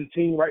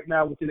 17 right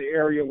now within the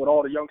area with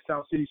all the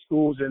Youngstown City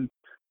schools and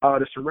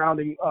the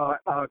surrounding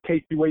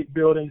K-8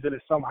 buildings, and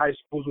in some high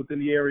schools within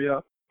the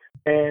area.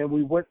 And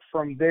we went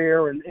from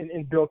there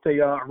and built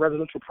a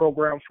residential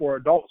program for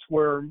adults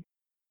where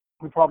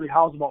we probably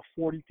house about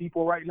 40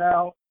 people right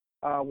now,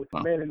 with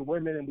men and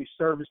women, and we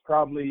service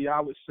probably, I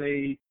would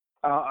say,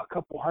 a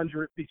couple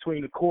hundred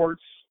between the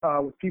courts,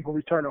 with people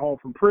returning home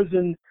from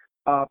prison,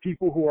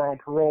 people who are on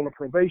parole and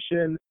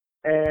probation,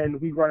 and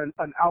we run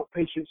an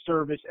outpatient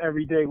service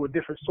every day with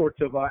different sorts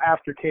of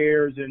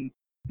aftercares and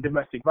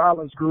domestic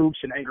violence groups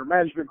and anger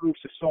management groups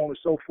and so on and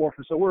so forth.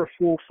 And so we're a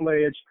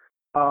full-fledged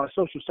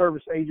social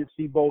service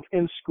agency, both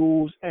in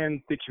schools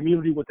and the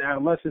community with the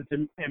adolescents,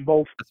 and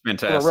both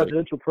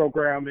residential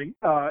programming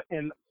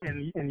in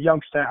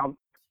Youngstown.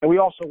 And we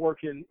also work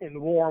in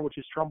Warren, which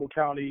is Trumbull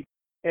County,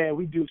 and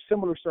we do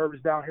similar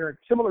services down here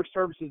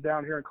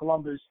in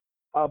Columbus,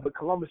 but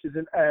Columbus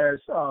isn't as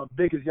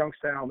big as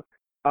Youngstown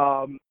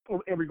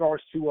in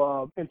regards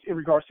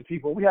to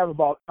people. We have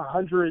about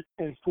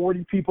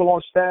 140 people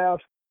on staff,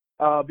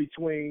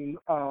 between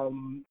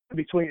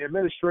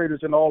administrators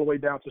and all the way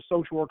down to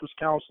social workers,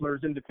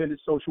 counselors, independent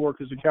social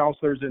workers and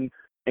counselors, and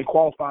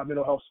qualified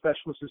mental health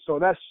specialists. And so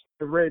that's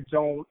the red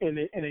zone in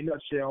a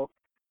nutshell.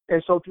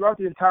 And so throughout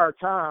the entire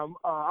time,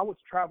 I was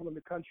traveling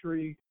the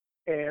country,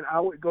 and I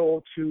would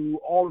go to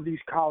all of these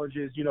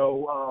colleges,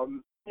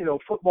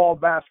 football,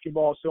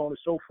 basketball, so on and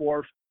so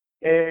forth.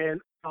 And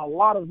a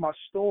lot of my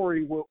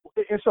story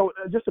and so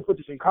just to put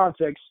this in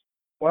context,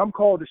 when I'm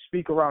called to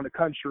speak around the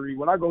country,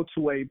 when I go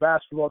to a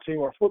basketball team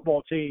or a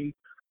football team,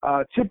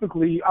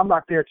 typically I'm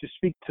not there to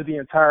speak to the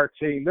entire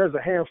team. There's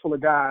a handful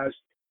of guys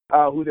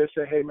who they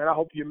say, hey, man, I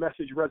hope your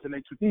message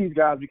resonates with these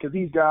guys, because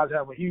these guys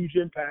have a huge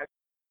impact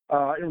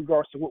in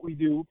regards to what we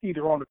do,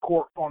 either on the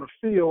court or on the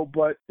field.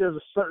 But there's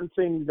a certain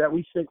thing that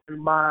we think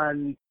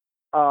remind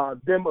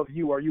them of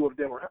you, or you of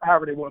them, or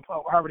however they want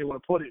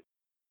to put it.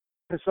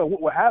 And so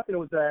what would happen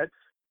was that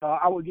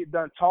I would get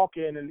done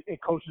talking,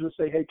 and coaches would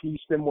say, hey, can you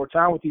spend more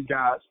time with these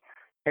guys?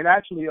 And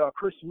actually,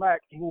 Chris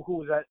Mack, who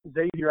was at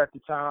Xavier at the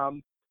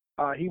time,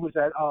 he's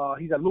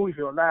at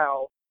Louisville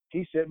now.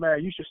 He said,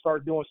 man, you should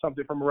start doing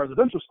something from a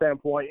residential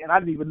standpoint. And I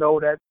didn't even know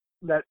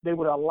that they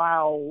would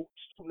allow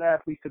student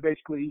athletes to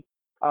basically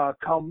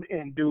come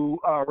and do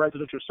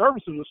residential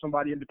services with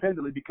somebody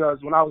independently, because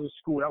when I was in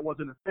school, that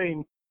wasn't a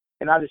thing.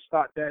 And I just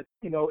thought that,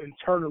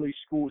 internally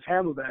schools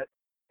handle that.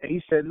 And he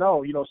said,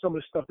 no, some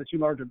of the stuff that you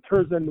learned in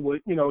prison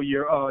with,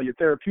 your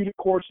therapeutic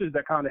courses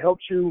that kind of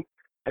helped you,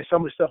 and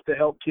some of the stuff that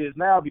help kids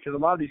now, because a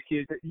lot of these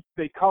kids,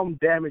 they come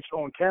damaged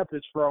on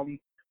campus from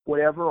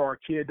whatever, or a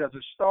kid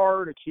doesn't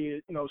start, a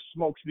kid,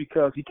 smokes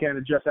because he can't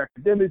adjust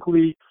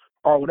academically,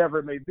 or whatever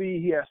it may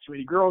be. He has too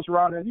many girls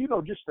around him,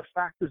 just the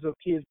factors of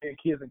kids being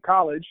kids in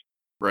college.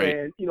 Right.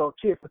 And, a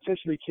kid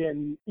potentially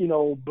can,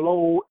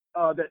 blow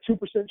that 2%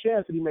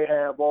 chance that he may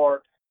have,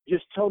 or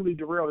just totally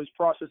derail his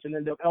process and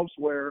end up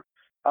elsewhere.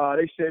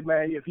 They said,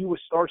 man, if you would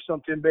start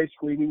something,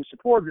 basically we would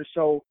support it.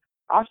 So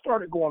I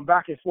started going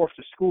back and forth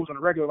to schools on a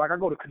regular. Like I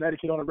go to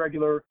Connecticut on a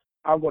regular.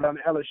 I'll go down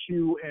to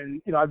LSU,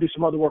 and, I do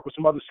some other work with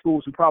some other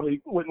schools who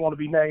probably wouldn't want to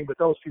be named, but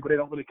those people, they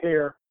don't really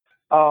care.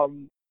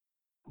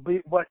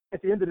 But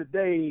at the end of the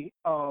day,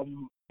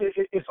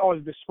 it's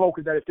always been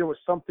spoken that if there was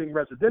something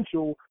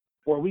residential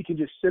where we can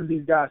just send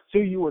these guys to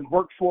you and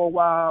work for a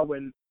while,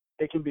 and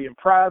they can be in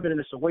private and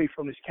it's away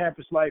from this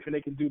campus life, and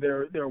they can do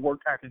their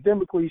work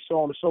academically, so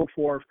on and so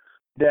forth,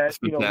 that,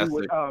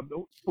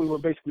 we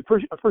would basically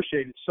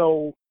appreciate it.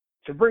 So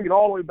to bring it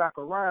all the way back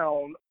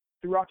around,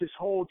 throughout this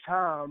whole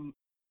time,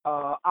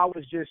 I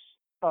was just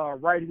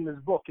writing this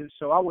book. And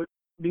so I would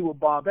be with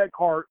Bob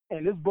Eckhart,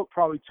 and this book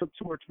probably took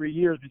 2 or 3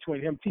 years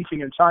between him teaching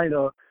in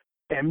China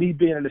and me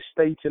being in the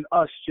States, and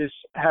us just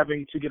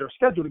having to get our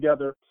schedule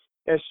together.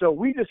 And so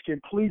we just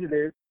completed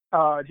it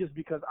just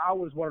because I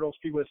was one of those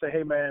people that say,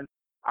 hey, man,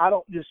 I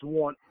don't just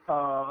want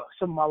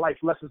some of my life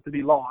lessons to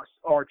be lost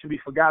or to be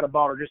forgot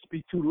about, or just to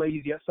be too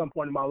lazy at some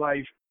point in my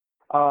life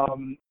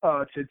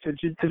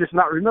to just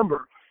not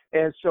remember.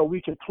 And so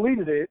we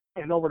completed it.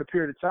 And over the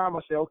period of time, I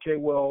said, okay,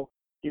 well,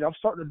 I'm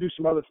starting to do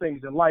some other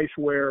things in life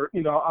where,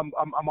 I'm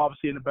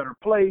obviously in a better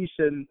place,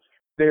 and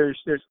there's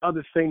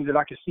other things that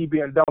I can see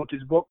being done with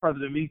this book rather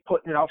than me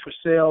putting it out for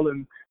sale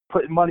and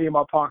putting money in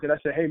my pocket. I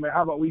said, hey man,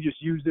 how about we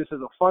just use this as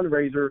a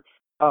fundraiser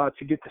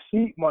to get the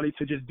seed money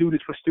to just do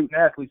this for student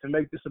athletes and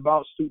make this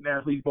about student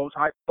athletes,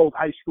 both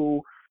high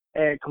school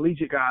and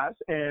collegiate guys.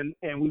 And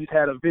we just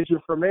had a vision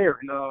from there.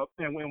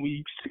 And when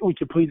we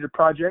completed the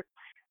project,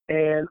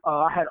 and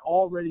I had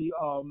already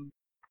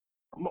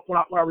when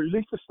I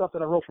released the stuff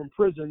that I wrote from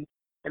prison,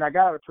 and I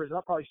got out of prison,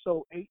 I probably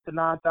sold 8,000 to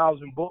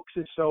 9,000 books.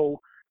 And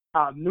so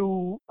I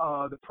knew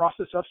the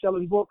process of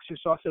selling books. And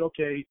so I said,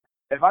 okay,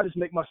 if I just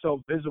make myself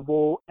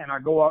visible and I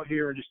go out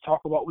here and just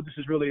talk about what this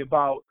is really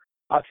about,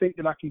 I think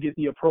that I can get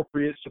the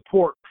appropriate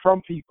support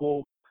from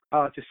people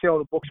to sell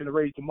the books and to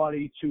raise the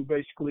money to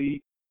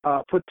basically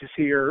put this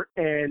here.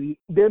 And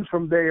then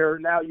from there,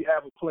 now you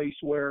have a place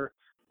where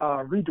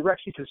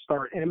redirection can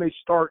start. And it may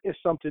start as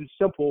something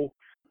simple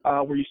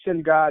where you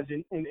send guys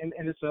and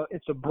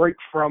it's a break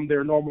from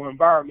their normal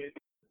environment.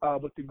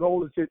 But the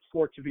goal is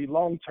for it to be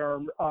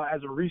long-term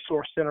as a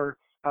resource center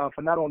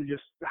for not only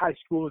just high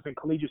schoolers and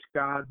collegiate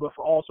guys, but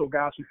for also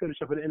guys who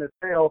finish up in the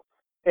NFL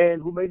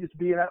and who may just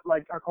be in that,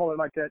 like I call it,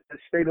 like that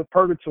state of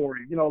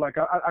purgatory. Like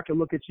I can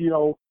look at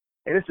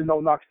and this is no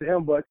knocks to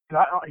him, but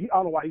I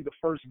don't know why he's the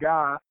first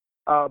guy.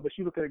 But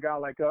you look at a guy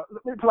like I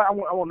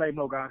won't name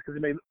no guys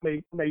because it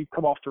may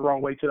come off the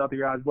wrong way to the other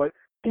guys, but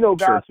guys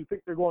Sure. who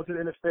think they're going to the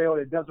NFL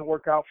and it doesn't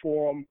work out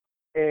for them.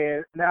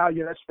 And now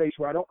you're in that space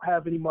where I don't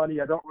have any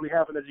money, I don't really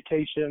have an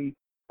education,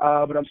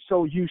 but I'm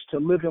so used to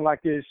living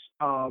like this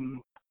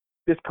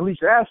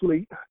collegiate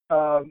athlete,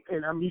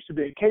 and I'm used to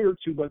being catered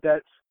to, but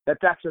that's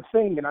a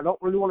thing, and I don't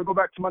really want to go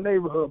back to my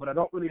neighborhood, but I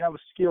don't really have a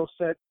skill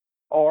set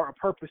or a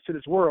purpose to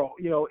this world.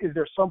 Is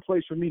there some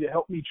place for me to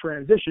help me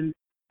transition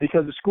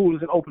because the school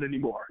isn't open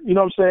anymore? You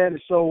know what I'm saying?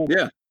 And so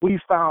Yeah. we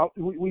found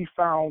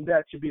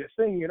that to be a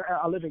thing, and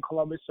I live in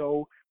Columbus,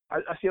 so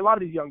I see a lot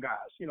of these young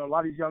guys. A lot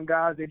of these young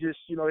guys, they just,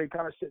 they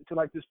kind of sit into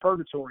like this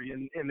purgatory,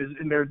 and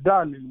they're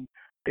done, and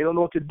they don't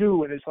know what to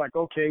do, and it's like,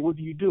 okay, what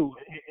do you do?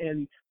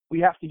 And we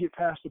have to get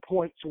past the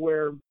point to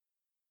where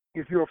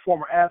if you're a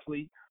former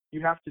athlete,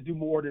 you have to do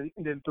more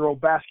than throw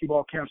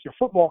basketball camps or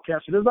football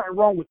camps. And there's nothing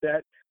wrong with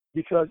that,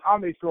 because I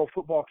may throw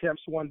football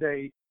camps one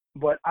day,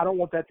 but I don't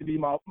want that to be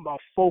my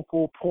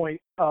focal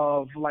point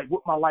of like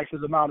what my life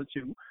is amounted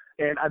to.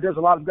 And there's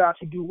a lot of guys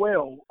who do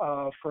well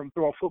from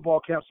throwing football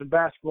camps and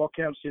basketball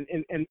camps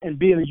and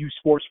being in a youth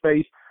sports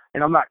space.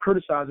 And I'm not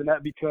criticizing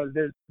that because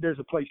there's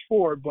a place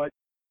for it. But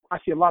I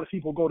see a lot of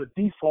people go to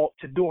default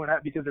to doing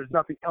that because there's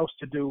nothing else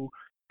to do.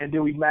 And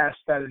then we mask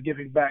that as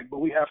giving back. But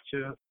we have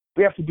to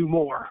do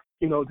more.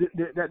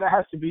 There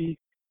has to be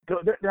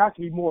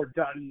more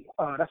done.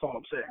 That's all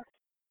I'm saying.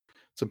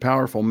 It's a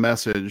powerful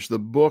message. The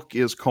book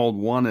is called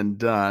One and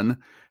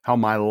Done: How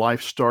My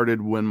Life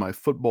Started When My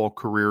Football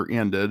Career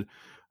Ended,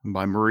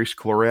 by Maurice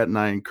Clarett. And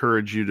I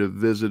encourage you to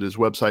visit his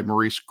website,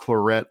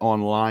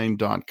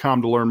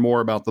 mauriceclarettonline.com, to learn more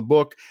about the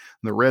book,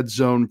 the Red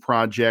Zone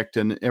Project,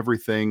 and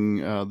everything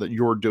that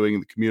you're doing in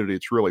the community.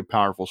 It's really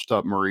powerful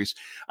stuff, Maurice.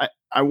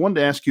 I wanted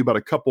to ask you about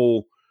a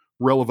couple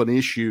relevant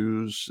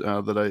issues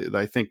that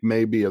I think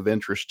may be of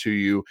interest to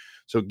you.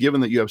 So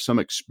given that you have some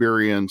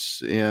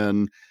experience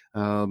in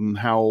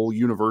how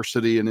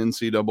university and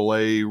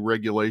NCAA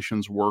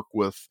regulations work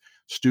with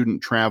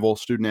student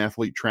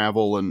athlete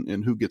travel,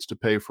 and who gets to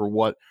pay for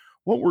what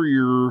were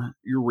your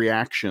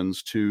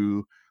reactions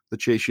to the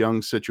Chase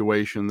Young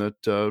situation that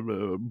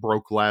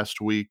broke last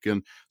week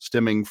and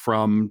stemming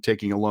from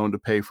taking a loan to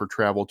pay for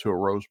travel to a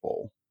Rose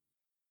Bowl?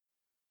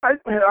 I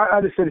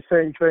just say the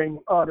same thing.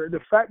 The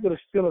fact that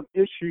it's still an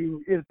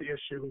issue is the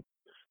issue.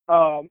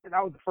 And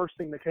that was the first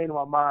thing that came to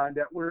my mind,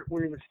 that we're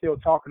even still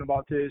talking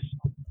about this,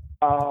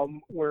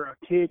 where a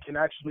kid can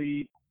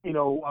actually,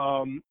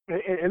 and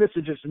this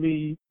is just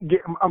me,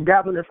 I'm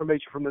gathering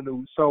information from the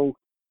news, so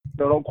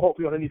don't quote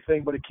me on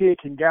anything, but a kid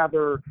can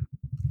gather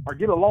or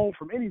get a loan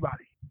from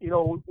anybody,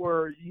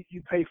 where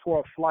you pay for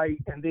a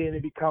flight and then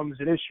it becomes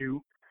an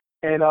issue.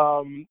 And,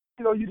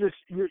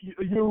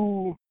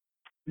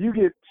 you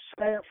get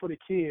sad for the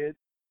kid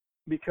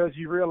because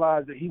you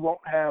realize that he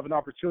won't have an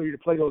opportunity to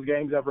play those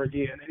games ever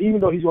again. And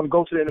even though he's going to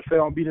go to the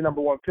NFL and be the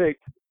number one pick,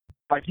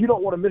 like, you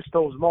don't want to miss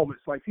those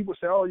moments. Like, people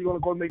say, oh, you're going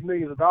to go make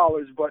millions of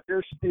dollars, but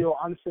there's still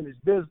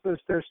unfinished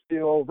business. There's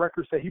still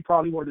records that he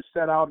probably wanted to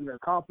set out and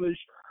accomplish.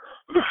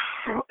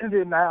 And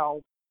then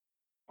now,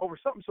 over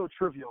something so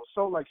trivial,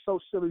 so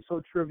silly,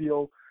 so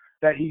trivial,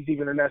 that he's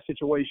even in that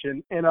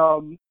situation. And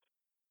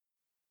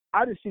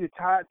I just see the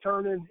tide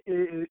turning.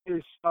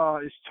 It's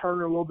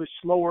turning a little bit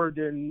slower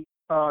than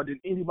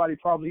anybody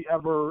probably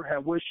ever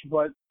had wished.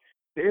 But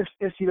the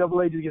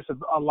NCAA just gets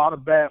a lot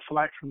of bad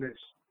flack from this,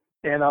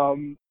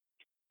 and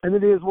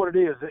it is what it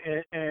is.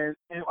 And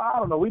I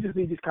don't know. We just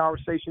need these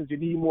conversations. You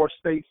need more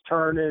states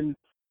turning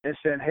and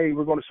saying, hey,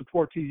 we're going to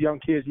support these young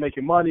kids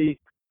making money.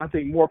 I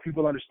think more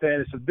people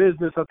understand it's a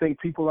business. I think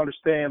people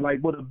understand like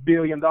what $1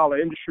 billion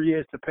industry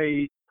is to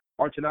pay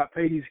or to not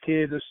pay these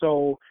kids. And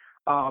so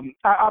I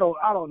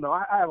don't know.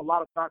 I have a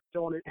lot of thoughts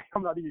on it.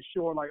 I'm not even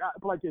sure. Like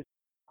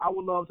I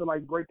would love to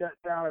like break that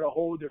down at a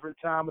whole different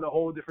time, at a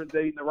whole different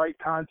date, in the right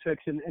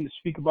context, and to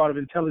speak about it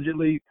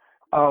intelligently.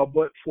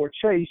 But for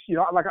Chase,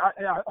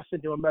 I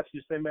sent him a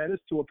message saying, man, this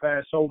tour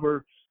pass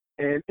over,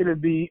 and it'll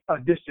be a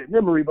distant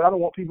memory. But I don't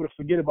want people to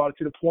forget about it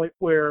to the point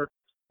where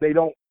they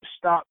don't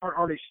stop,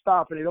 or they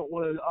stop and they don't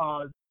want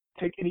to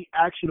take any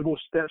actionable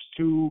steps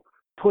to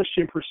push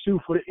and pursue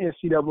for the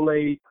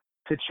NCAA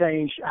to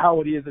change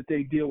how it is that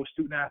they deal with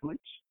student athletes.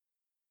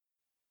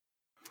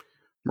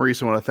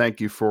 Maurice, I want to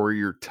thank you for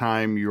your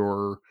time,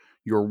 your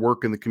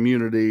work in the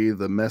community,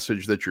 the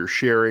message that you're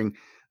sharing.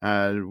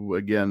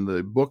 Again,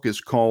 the book is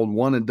called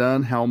One and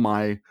Done, How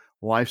My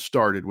Life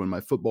Started When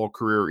My Football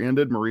Career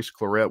Ended. Maurice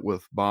Clarett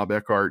with Bob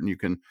Eckhart, and you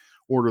can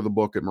order the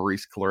book at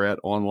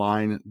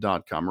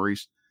mauriceclarettonline.com.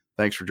 Maurice,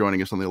 thanks for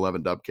joining us on the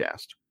 11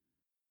 Dubcast.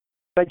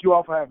 Thank you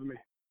all for having me.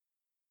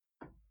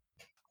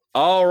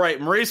 All right,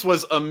 Maurice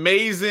was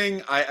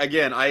amazing.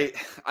 I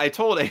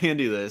told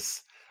Andy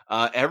this.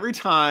 Every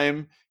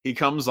time he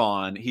comes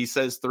on, he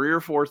says 3 or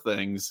 4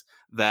 things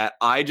that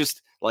I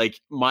just like,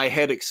 my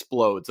head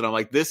explodes. And I'm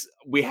like,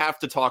 we have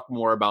to talk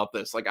more about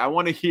this. Like, I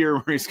want to hear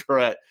Maurice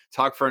Clarett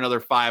talk for another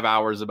 5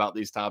 hours about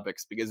these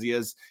topics, because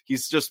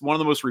he's just one of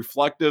the most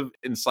reflective,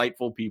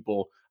 insightful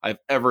people I've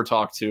ever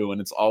talked to.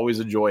 And it's always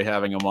a joy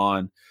having him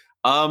on.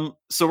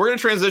 So we're going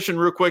to transition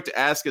real quick to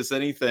Ask Us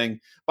Anything.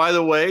 By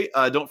the way,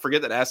 don't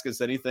forget that Ask Us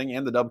Anything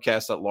and the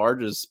Dubcast at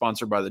large is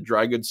sponsored by the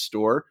Dry Goods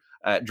Store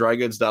at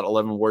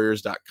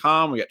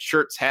drygoods.11warriors.com. We got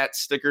shirts,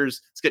 hats,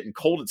 stickers. It's getting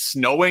cold. It's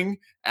snowing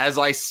as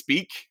I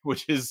speak,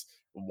 which is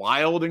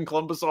wild in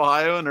Columbus,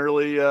 Ohio in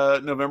early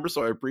November.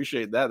 So I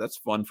appreciate that. That's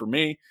fun for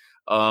me.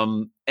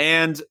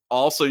 And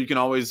also you can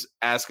always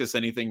ask us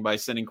anything by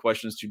sending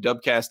questions to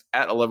dubcast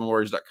at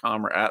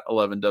 11warriors.com or at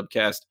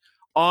 11dubcast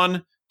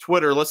on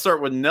Twitter. Let's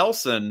start with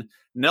Nelson.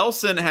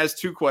 Nelson has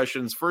 2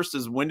 questions. First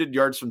is, when did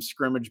yards from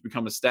scrimmage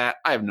become a stat?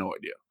 I have no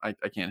idea. I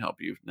can't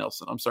help you,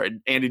 Nelson. I'm sorry.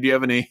 Andy, do you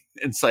have any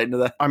insight into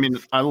that? I mean,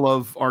 I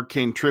love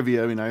arcane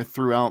trivia. I mean, I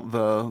threw out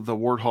the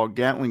Warthog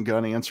Gatling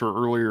gun answer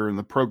earlier in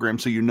the program,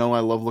 so I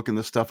love looking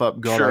this stuff up.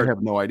 God, sure. I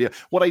have no idea.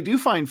 What I do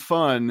find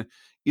fun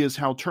is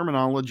how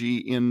terminology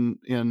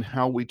in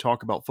how we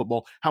talk about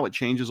football, how it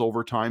changes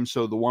over time.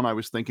 So the one I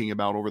was thinking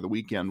about over the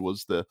weekend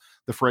was the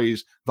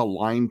phrase, the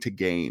line to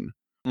gain.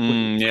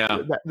 Yeah,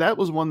 that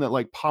was one that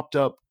like popped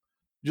up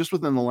just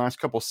within the last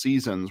couple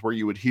seasons, where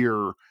you would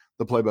hear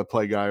the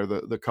play-by-play guy or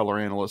the color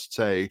analyst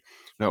say,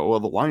 "No, well,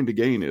 the line to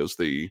gain is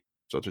the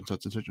such and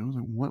such and such." I was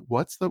like, "What?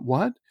 What's the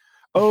what?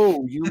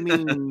 Oh, you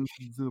mean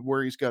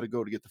where he's got to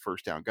go to get the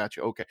first down?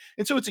 Gotcha. Okay."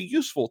 And so it's a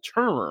useful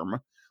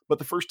term, but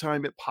the first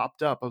time it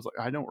popped up, I was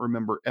like, I don't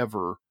remember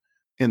ever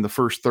in the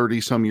first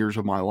 30 some years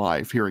of my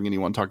life hearing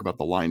anyone talk about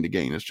the line to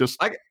gain. It's just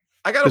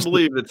I gotta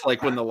believe it's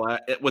like within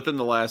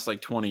the last like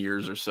 20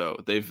 years or so,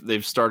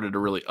 they've started to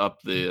really up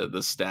the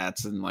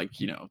stats and like,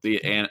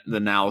 the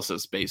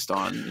analysis based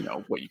on,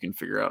 what you can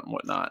figure out and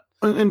whatnot.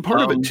 And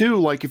part of it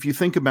too, like if you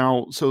think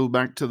about, so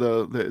back to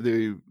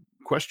the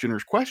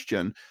questioner's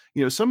question,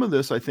 some of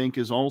this I think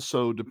is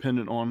also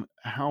dependent on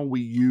how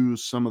we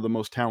use some of the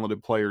most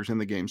talented players in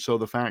the game. So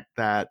the fact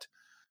that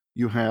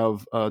you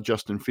have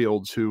Justin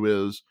Fields, who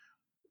is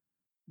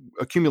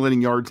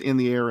accumulating yards in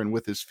the air and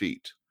with his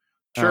feet.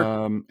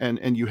 Sure.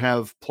 And you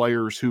have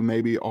players who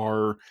maybe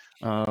are,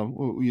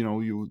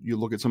 you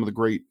look at some of the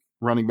great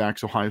running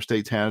backs Ohio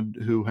State's had,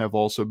 who have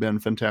also been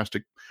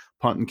fantastic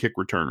punt and kick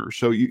returners.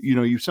 So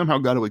you somehow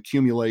got to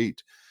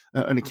accumulate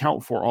and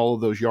account for all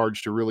of those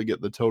yards to really get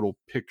the total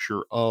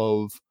picture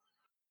of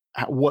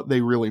what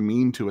they really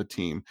mean to a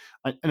team.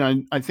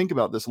 I think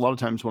about this a lot of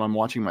times when I'm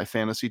watching my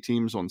fantasy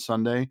teams on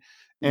Sunday,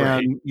 and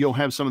right. You'll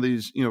have some of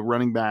these,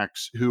 running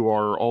backs who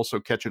are also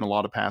catching a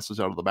lot of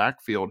passes out of the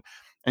backfield,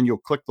 and you'll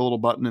click the little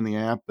button in the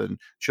app and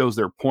shows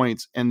their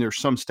points, and there's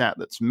some stat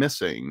that's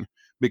missing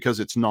because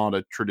it's not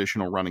a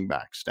traditional running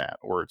back stat,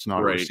 or it's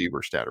not right. a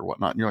receiver stat or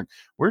whatnot. And you're like,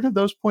 where did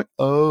those points?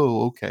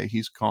 Oh, okay.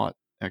 He's caught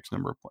X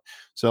number of points.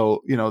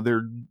 So,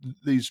 they're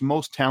these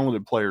most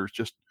talented players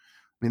just,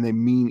 they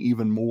mean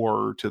even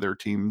more to their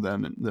team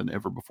than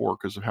ever before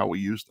because of how we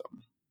use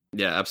them.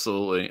 Yeah,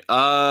 absolutely.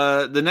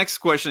 The next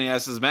question he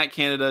asks is, Matt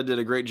Canada did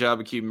a great job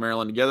of keeping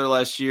Maryland together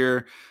last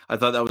year. I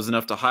thought that was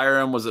enough to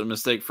hire him. Was it a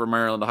mistake for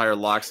Maryland to hire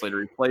Loxley to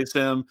replace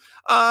him?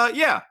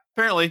 Yeah,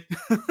 apparently.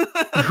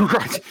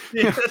 Right.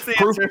 Yeah,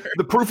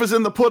 the proof is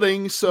in the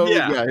pudding. So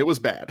yeah it was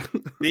bad.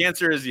 The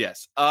answer is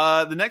yes.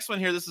 The next one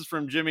here, this is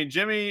from Jimmy.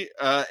 Jimmy,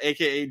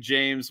 aka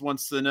James,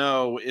 wants to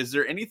know, is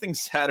there anything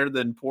sadder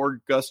than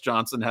poor Gus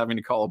Johnson having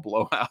to call a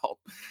blowout?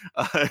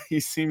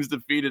 He seems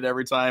defeated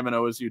every time an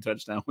OSU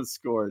touchdown was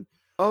scored.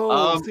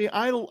 Oh, see,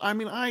 I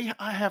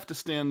have to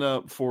stand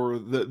up for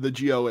the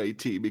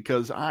GOAT,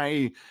 because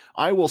I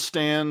will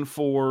stand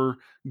for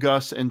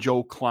Gus and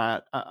Joe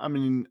Klatt.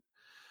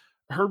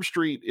 Herb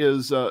Street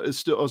is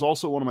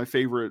also one of my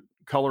favorite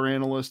color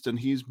analyst, and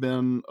he's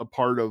been a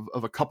part of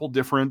a couple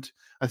different.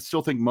 I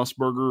still think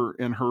Musburger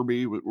and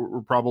Herbie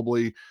were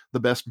probably the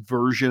best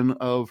version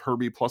of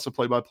Herbie plus a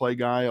play-by-play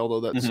guy,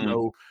 although that's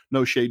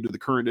no shade to the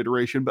current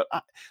iteration. But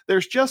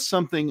there's just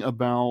something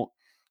about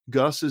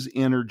Gus's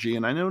energy,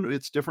 and I know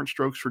it's different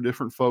strokes for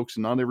different folks,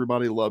 and not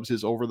everybody loves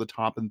his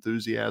over-the-top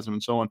enthusiasm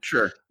and so on.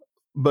 Sure.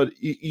 But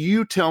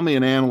you tell me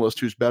an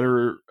analyst who's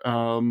better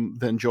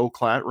than Joe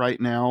Klatt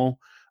right now.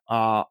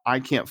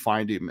 I can't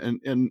find him.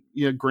 And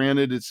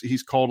granted,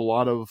 he's called a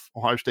lot of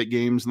Ohio State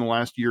games in the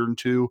last year and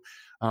two.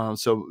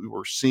 So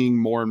we're seeing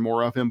more and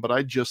more of him. But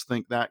I just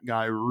think that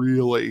guy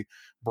really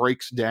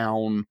breaks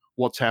down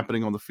what's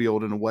happening on the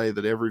field in a way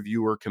that every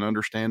viewer can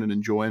understand and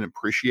enjoy and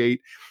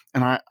appreciate.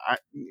 And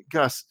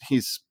Gus,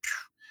 he's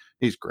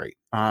great.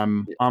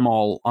 I'm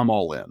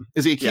all in.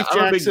 Is he Keith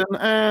Jackson?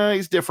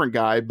 He's a different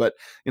guy, but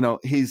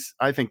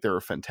I think they're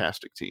a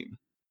fantastic team.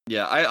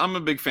 Yeah, I'm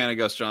a big fan of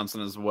Gus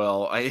Johnson as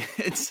well. I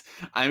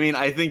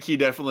think he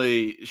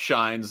definitely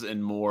shines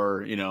in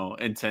more,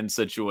 intense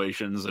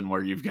situations and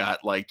where you've got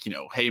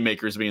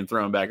haymakers being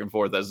thrown back and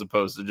forth as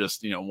opposed to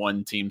just,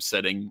 one team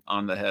sitting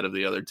on the head of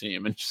the other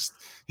team and just,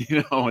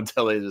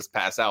 until they just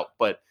pass out.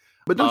 But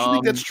don't you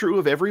think that's true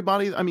of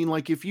everybody? I mean,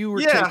 like if you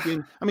were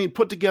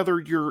put together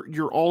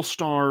your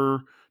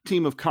all-star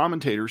team of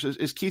commentators,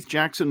 is Keith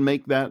Jackson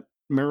make that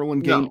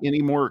Maryland game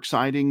any more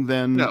exciting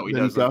than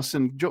Gus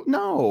and Joe?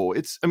 No,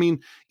 it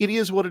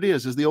is what it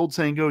is. As the old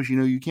saying goes,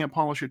 you can't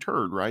polish a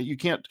turd, right? You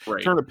can't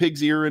turn a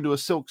pig's ear into a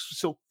silk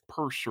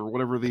purse or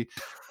whatever the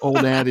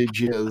old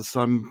adage is.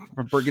 I'm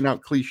bringing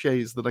out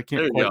cliches that I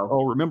can't quite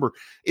all remember.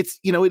 It's,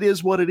 it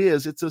is what it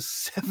is. It's a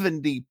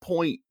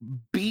 70-point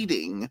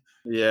beating.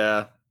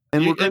 Yeah.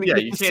 And we're going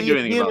to you can't do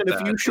anything about in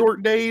a few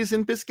short days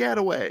in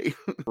Piscataway.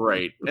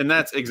 Right. And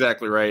that's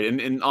exactly right.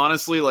 And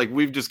honestly,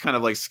 we've just kind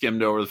of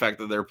skimmed over the fact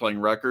that they're playing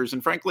Rutgers.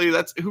 And frankly,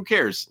 who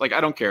cares? I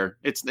don't care.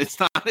 It's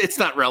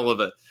not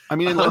relevant.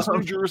 Unless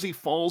New Jersey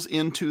falls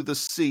into the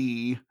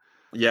sea.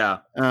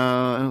 Yeah.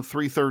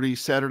 3:30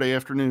 Saturday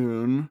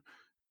afternoon,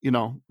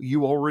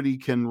 you already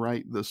can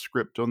write the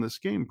script on this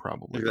game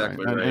probably.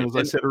 Exactly right. Right. And as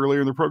I said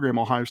earlier in the program,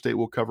 Ohio State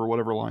will cover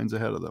whatever lines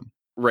ahead of them.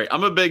 Right.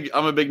 I'm a big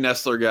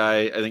Nestler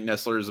guy. I think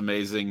Nestler is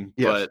amazing.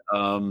 Yes.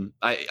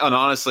 But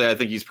honestly, I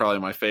think he's probably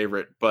my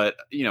favorite. But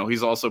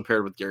he's also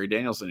paired with Gary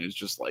Danielson, who's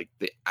just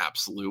the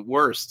absolute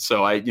worst.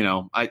 So I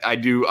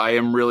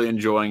am really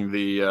enjoying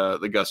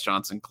the Gus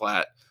Johnson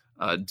Klatt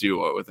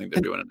duo. I think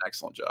they're doing an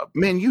excellent job.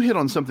 Man, you hit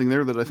on something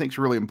there that I think is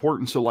really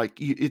important. So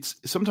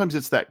sometimes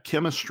it's that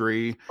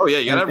chemistry. Oh yeah,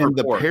 you and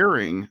the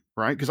pairing,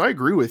 right? Because I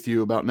agree with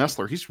you about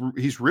Nestler.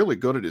 He's really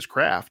good at his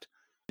craft.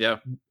 Yeah.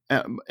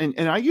 And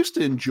I used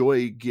to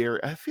enjoy Gary.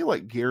 I feel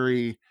like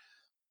Gary,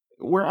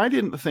 where I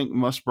didn't think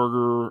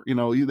Musburger,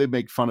 they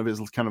make fun of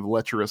his kind of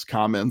lecherous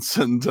comments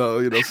and,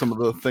 some of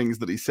the things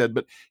that he said,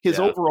 but his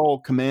overall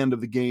command of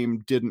the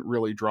game didn't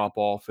really drop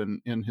off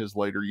in his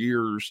later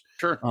years.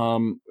 Sure.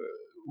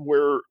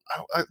 Where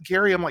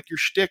Gary, I'm like, your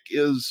shtick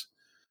is,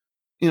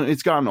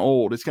 it's gotten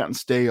old. It's gotten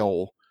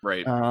stale.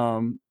 Right.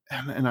 And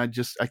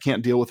I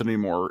can't deal with it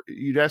anymore.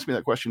 You'd ask me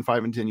that question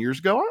 5 and 10 years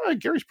ago.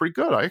 Gary's pretty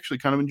good. I actually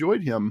kind of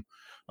enjoyed him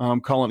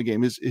calling a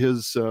game. His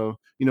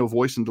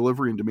voice and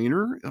delivery and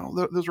demeanor,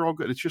 those are all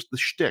good. It's just the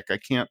shtick. I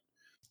can't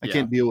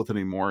deal with it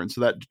anymore. And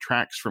so that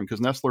detracts from, because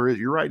Nestler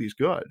you're right, he's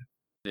good.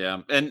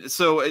 Yeah. And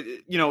so,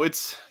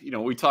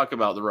 we talk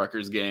about the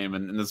Rutgers game,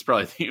 and this is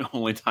probably the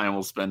only time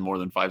we'll spend more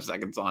than 5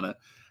 seconds on it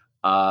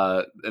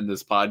in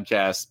this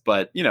podcast,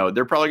 but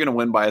they're probably going to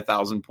win by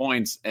 1,000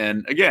 points.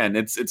 And again,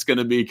 it's going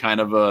to be kind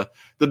of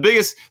the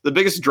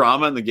biggest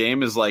drama in the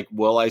game is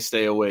will I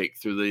stay awake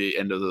through the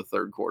end of the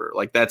third quarter?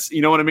 That's,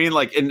 you know what I mean?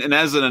 And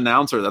as an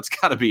announcer, that's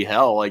gotta be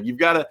hell. You've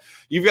got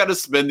to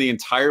spend the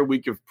entire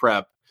week of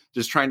prep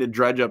just trying to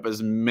dredge up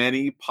as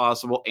many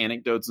possible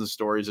anecdotes and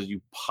stories as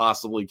you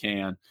possibly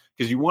can,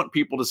 because you want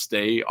people to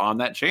stay on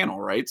that channel,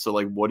 right? So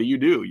what do?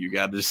 You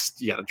got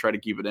to try to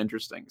keep it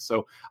interesting.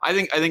 So I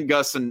think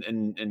Gus and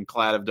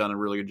Klatt have done a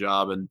really good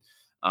job, and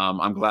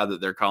I'm glad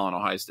that they're calling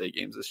Ohio State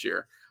games this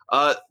year.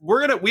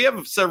 We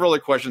have several other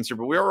questions here,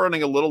 but we are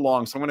running a little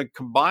long, so I'm going to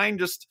combine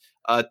just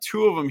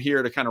 2 of them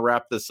here to kind of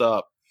wrap this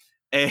up.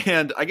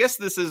 And I guess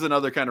this is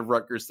another kind of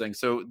Rutgers thing.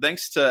 So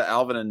thanks to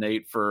Alvin and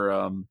Nate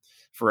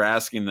for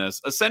asking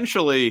this.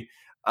 Essentially,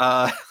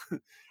 how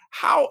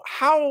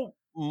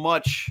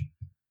much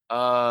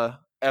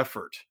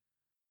effort,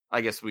 I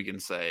guess we can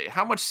say,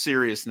 how much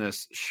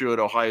seriousness should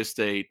Ohio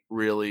State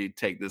really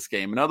take this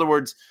game? In other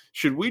words,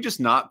 should we just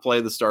not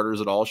play the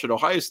starters at all? Should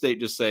Ohio State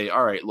just say,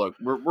 all right, look,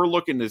 we're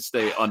looking to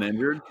stay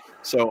uninjured.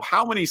 So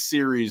how many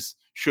series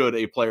should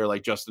a player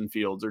like Justin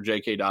Fields or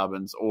J.K.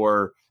 Dobbins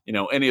or,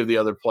 any of the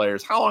other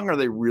players, how long are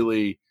they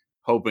really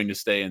hoping to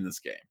stay in this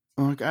game?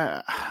 Look,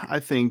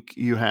 I think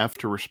you have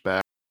to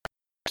respect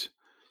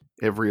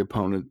every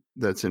opponent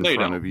that's in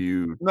front of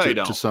you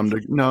to some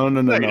degree. No.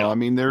 I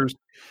mean, there's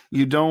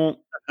You don't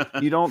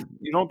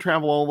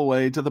travel all the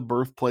way to the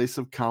birthplace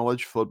of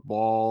college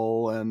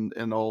football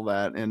and all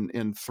that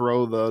and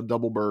throw the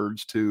double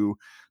birds to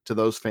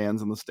those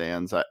fans in the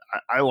stands.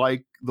 I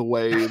like the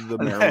way the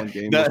Maryland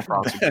game was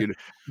prosecuted.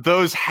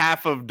 Those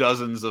half of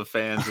dozens of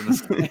fans in the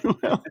stands.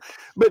 Well,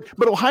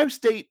 but Ohio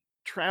State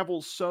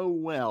travels so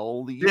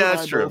well that you and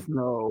that's I true. both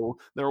know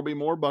there will be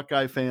more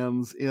Buckeye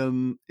fans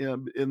in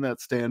that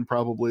stand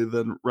probably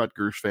than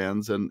Rutgers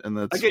fans, and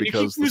that's Again, you keep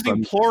because the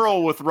using Sun.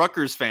 plural with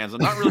Rutgers fans.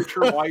 I'm not really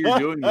sure why you're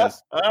doing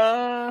this.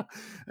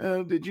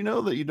 Did you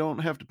know that you don't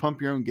have to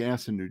pump your own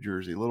gas in New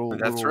Jersey?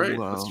 That's right.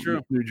 That's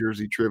true. New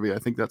Jersey trivia. I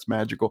think that's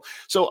magical.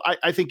 So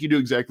I think you do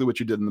exactly what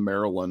you did in the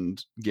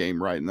Maryland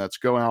game, right? And that's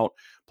go out,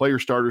 play your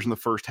starters in the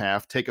first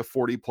half, take a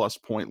 40-plus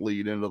point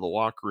lead into the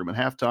locker room at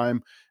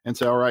halftime, and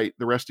say, all right,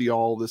 the rest of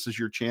y'all, this is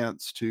your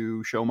chance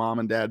to show mom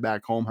and dad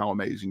back home how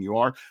amazing you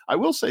are. I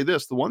will say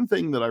this, the one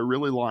thing that I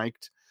really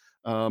liked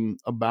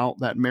about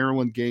that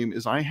Maryland game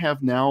is I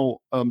have now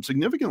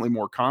significantly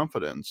more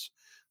confidence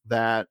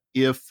that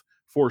if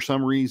for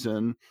some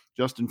reason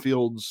Justin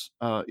Fields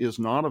is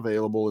not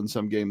available in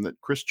some game,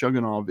 that Chris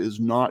Chugunov is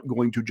not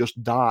going to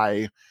just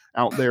die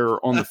out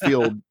there on the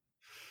field.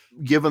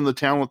 Given the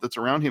talent that's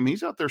around him,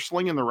 he's out there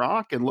slinging the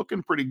rock and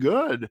looking pretty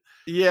good.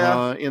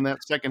 Yeah. In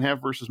that second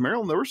half versus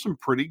Maryland, there were some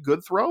pretty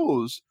good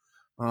throws.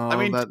 I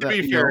mean, to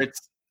be fair,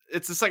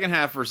 it's the second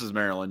half versus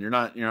Maryland. You're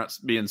not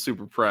being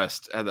super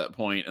pressed at that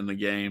point in the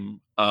game.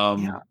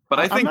 But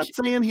I think I'm not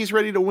saying he's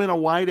ready to win a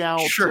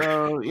whiteout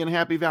sure. In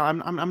Happy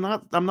Valley.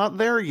 I'm not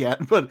there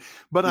yet. But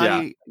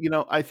yeah.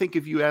 I think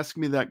if you ask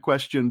me that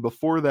question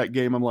before that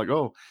game, I'm like,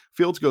 oh,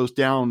 Fields goes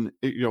down.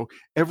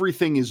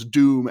 Everything is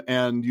doom,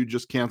 and you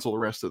just cancel the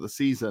rest of the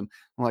season.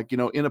 I'm like,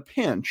 in a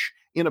pinch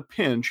in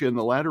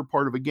the latter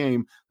part of a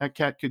game, that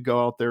cat could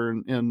go out there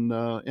and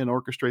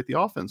orchestrate the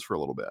offense for a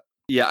little bit.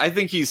 Yeah, I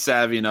think he's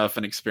savvy enough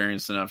and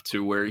experienced enough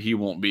to where he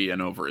won't be in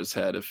over his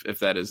head if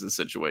that is the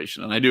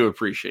situation. And I do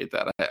appreciate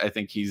that. I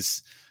think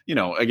he's,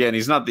 again,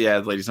 he's not the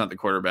athlete, he's not the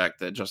quarterback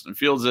that Justin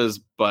Fields is,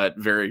 but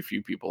very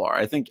few people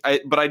are.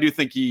 But I do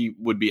think he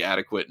would be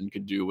adequate and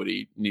could do what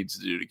he needs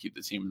to do to keep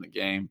the team in the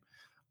game.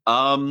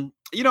 The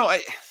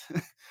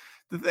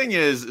thing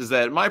is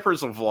that my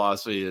personal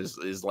philosophy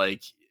is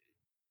like,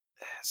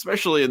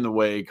 especially in the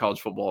way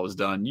college football is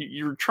done,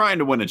 you're trying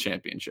to win a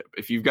championship.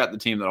 If you've got the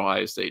team that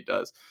Ohio State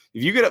does,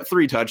 if you get up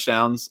 3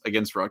 touchdowns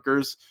against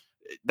Rutgers,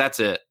 that's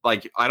it.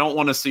 Like, I don't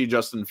want to see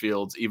Justin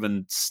Fields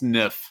even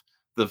sniff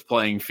the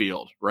playing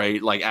field,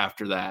 right? Like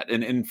after that.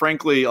 And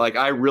frankly, like,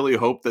 I really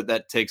hope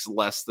that takes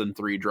less than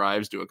 3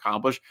 drives to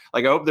accomplish.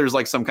 Like, I hope there's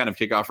like some kind of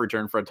kickoff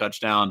return for a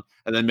touchdown.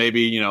 And then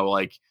maybe,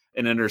 like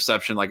an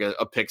interception, like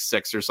a pick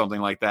 6 or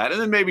something like that.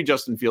 And then maybe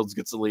Justin Fields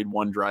gets the lead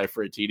 1 drive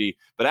for a TD.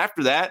 But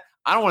after that,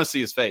 I don't want to see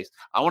his face.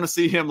 I want to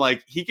see him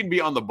like he can be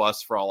on the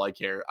bus for all I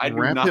care. I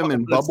wrap him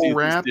in bubble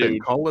wrap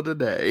and call it a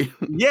day.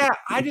 Yeah,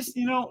 I just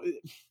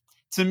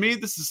to me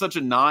this is such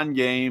a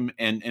non-game,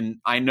 and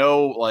I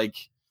know like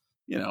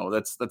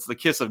that's the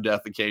kiss of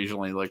death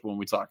occasionally, like when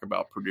we talk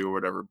about Purdue or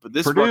whatever. But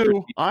this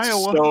Purdue,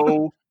 Iowa,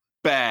 so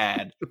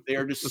bad. They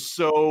are just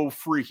so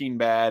freaking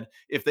bad.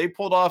 If they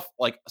pulled off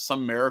like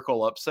some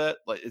miracle upset,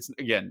 like it's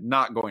again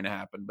not going to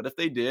happen. But if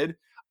they did,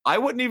 I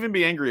wouldn't even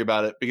be angry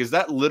about it, because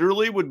that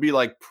literally would be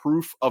like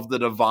proof of the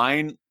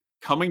divine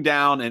coming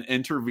down and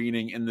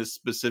intervening in this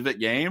specific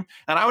game.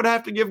 And I would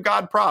have to give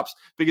God props,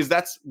 because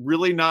that's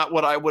really not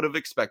what I would have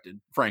expected,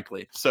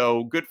 frankly.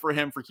 So good for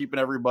him for keeping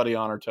everybody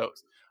on our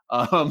toes.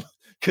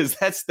 Because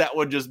that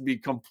would just be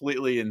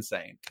completely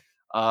insane.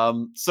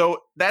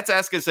 So that's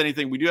Ask Us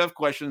Anything. We do have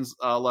questions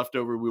left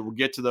over. We will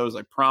get to those,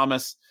 I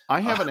promise. I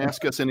have an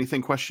Ask Us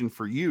Anything question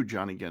for you,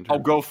 Johnny Ginter. I'll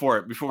go for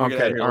it before we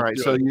get out of here. All right.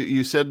 So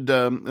you said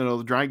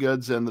the Dry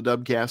Goods and the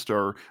Dubcast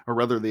or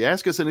rather the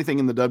Ask Us Anything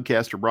and the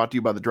Dubcast are brought to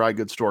you by the Dry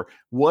Goods Store.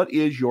 What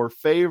is your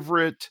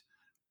favorite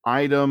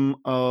item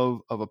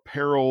of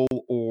apparel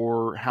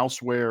or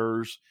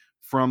housewares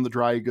from the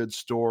Dry Goods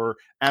Store?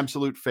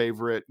 Absolute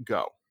favorite,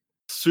 go.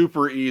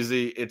 Super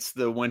easy. It's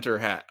the winter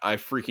hat. I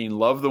freaking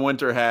love the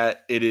winter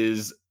hat. It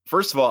is,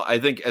 first of all, I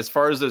think as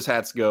far as those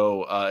hats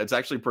go, it's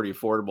actually pretty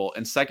affordable.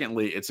 And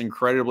secondly, it's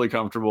incredibly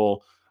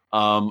comfortable.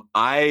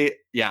 I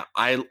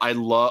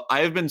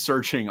have been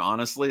searching,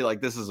 honestly, like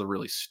this is a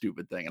really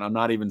stupid thing. And I'm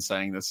not even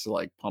saying this to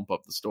like pump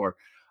up the store.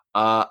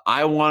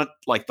 I want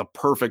like the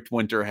perfect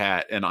winter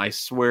hat. And I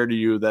swear to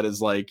you, that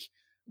is like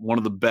one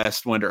of the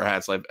best winter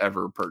hats I've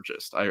ever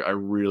purchased. I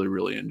really,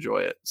 really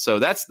enjoy it. So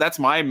that's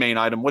my main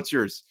item. What's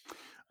yours?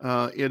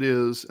 It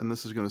is, and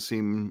this is going to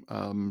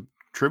seem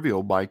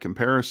trivial by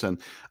comparison,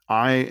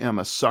 I am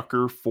a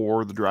sucker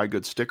for the Dry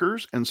Goods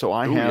stickers. And so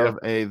I have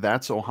a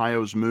That's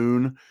Ohio's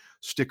Moon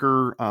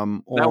sticker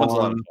on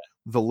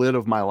the lid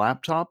of my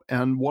laptop.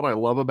 And what I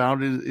love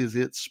about it is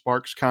it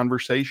sparks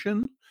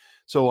conversation.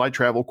 So I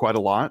travel quite a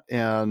lot.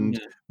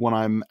 And when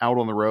I'm out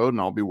on the road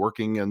and I'll be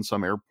working in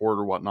some airport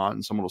or whatnot,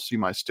 and someone will see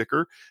my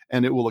sticker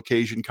and it will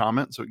occasion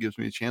comment. So it gives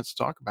me a chance to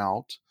talk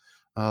about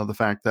the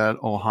fact that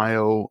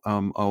Ohio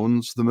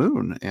owns the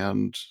moon,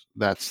 and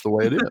that's the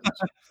way it is.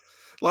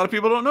 A lot of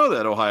people don't know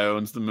that Ohio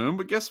owns the moon,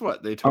 but guess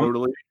what? They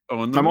totally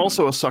own the I'm moon.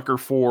 also a sucker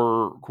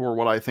for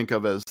what I think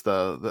of as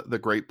the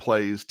Great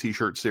Plays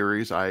T-shirt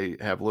series. I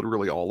have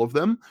literally all of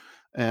them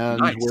and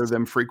Nice. wear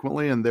them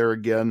frequently. And there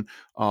again,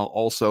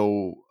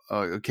 also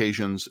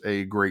occasions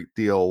a great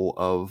deal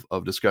of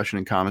discussion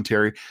and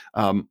commentary.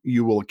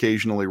 You will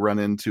occasionally run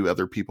into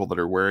other people that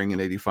are wearing an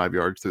 85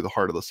 yards through the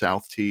heart of the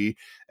South tee,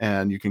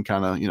 and you can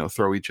kind of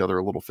throw each other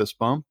a little fist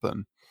bump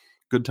and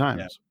good times.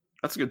 Yeah.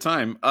 That's a good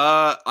time.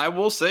 I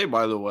will say,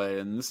 by the way,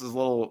 and this is a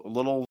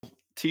little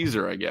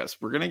teaser, I guess,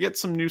 we're gonna get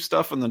some new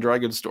stuff in the dry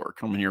goods store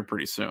coming here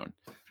pretty soon.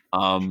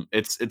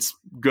 It's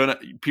gonna,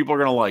 people are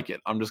gonna like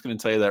it. I'm just gonna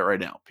tell you that right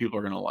now. People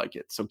are gonna like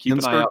it. So keep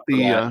an eye out for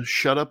that.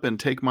 Shut up and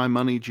take my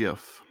money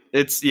GIF.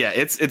 It's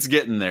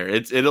getting there.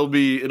 It'll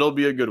be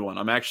a good one.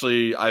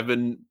 I've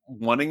been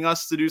wanting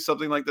us to do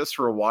something like this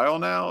for a while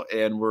now,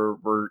 and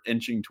we're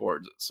inching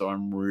towards it. So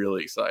I'm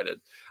really excited.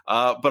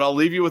 But I'll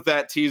leave you with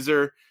that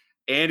teaser.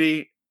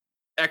 Andy,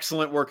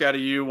 excellent work out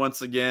of you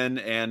once again,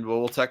 and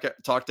we'll talk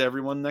to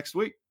everyone next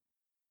week.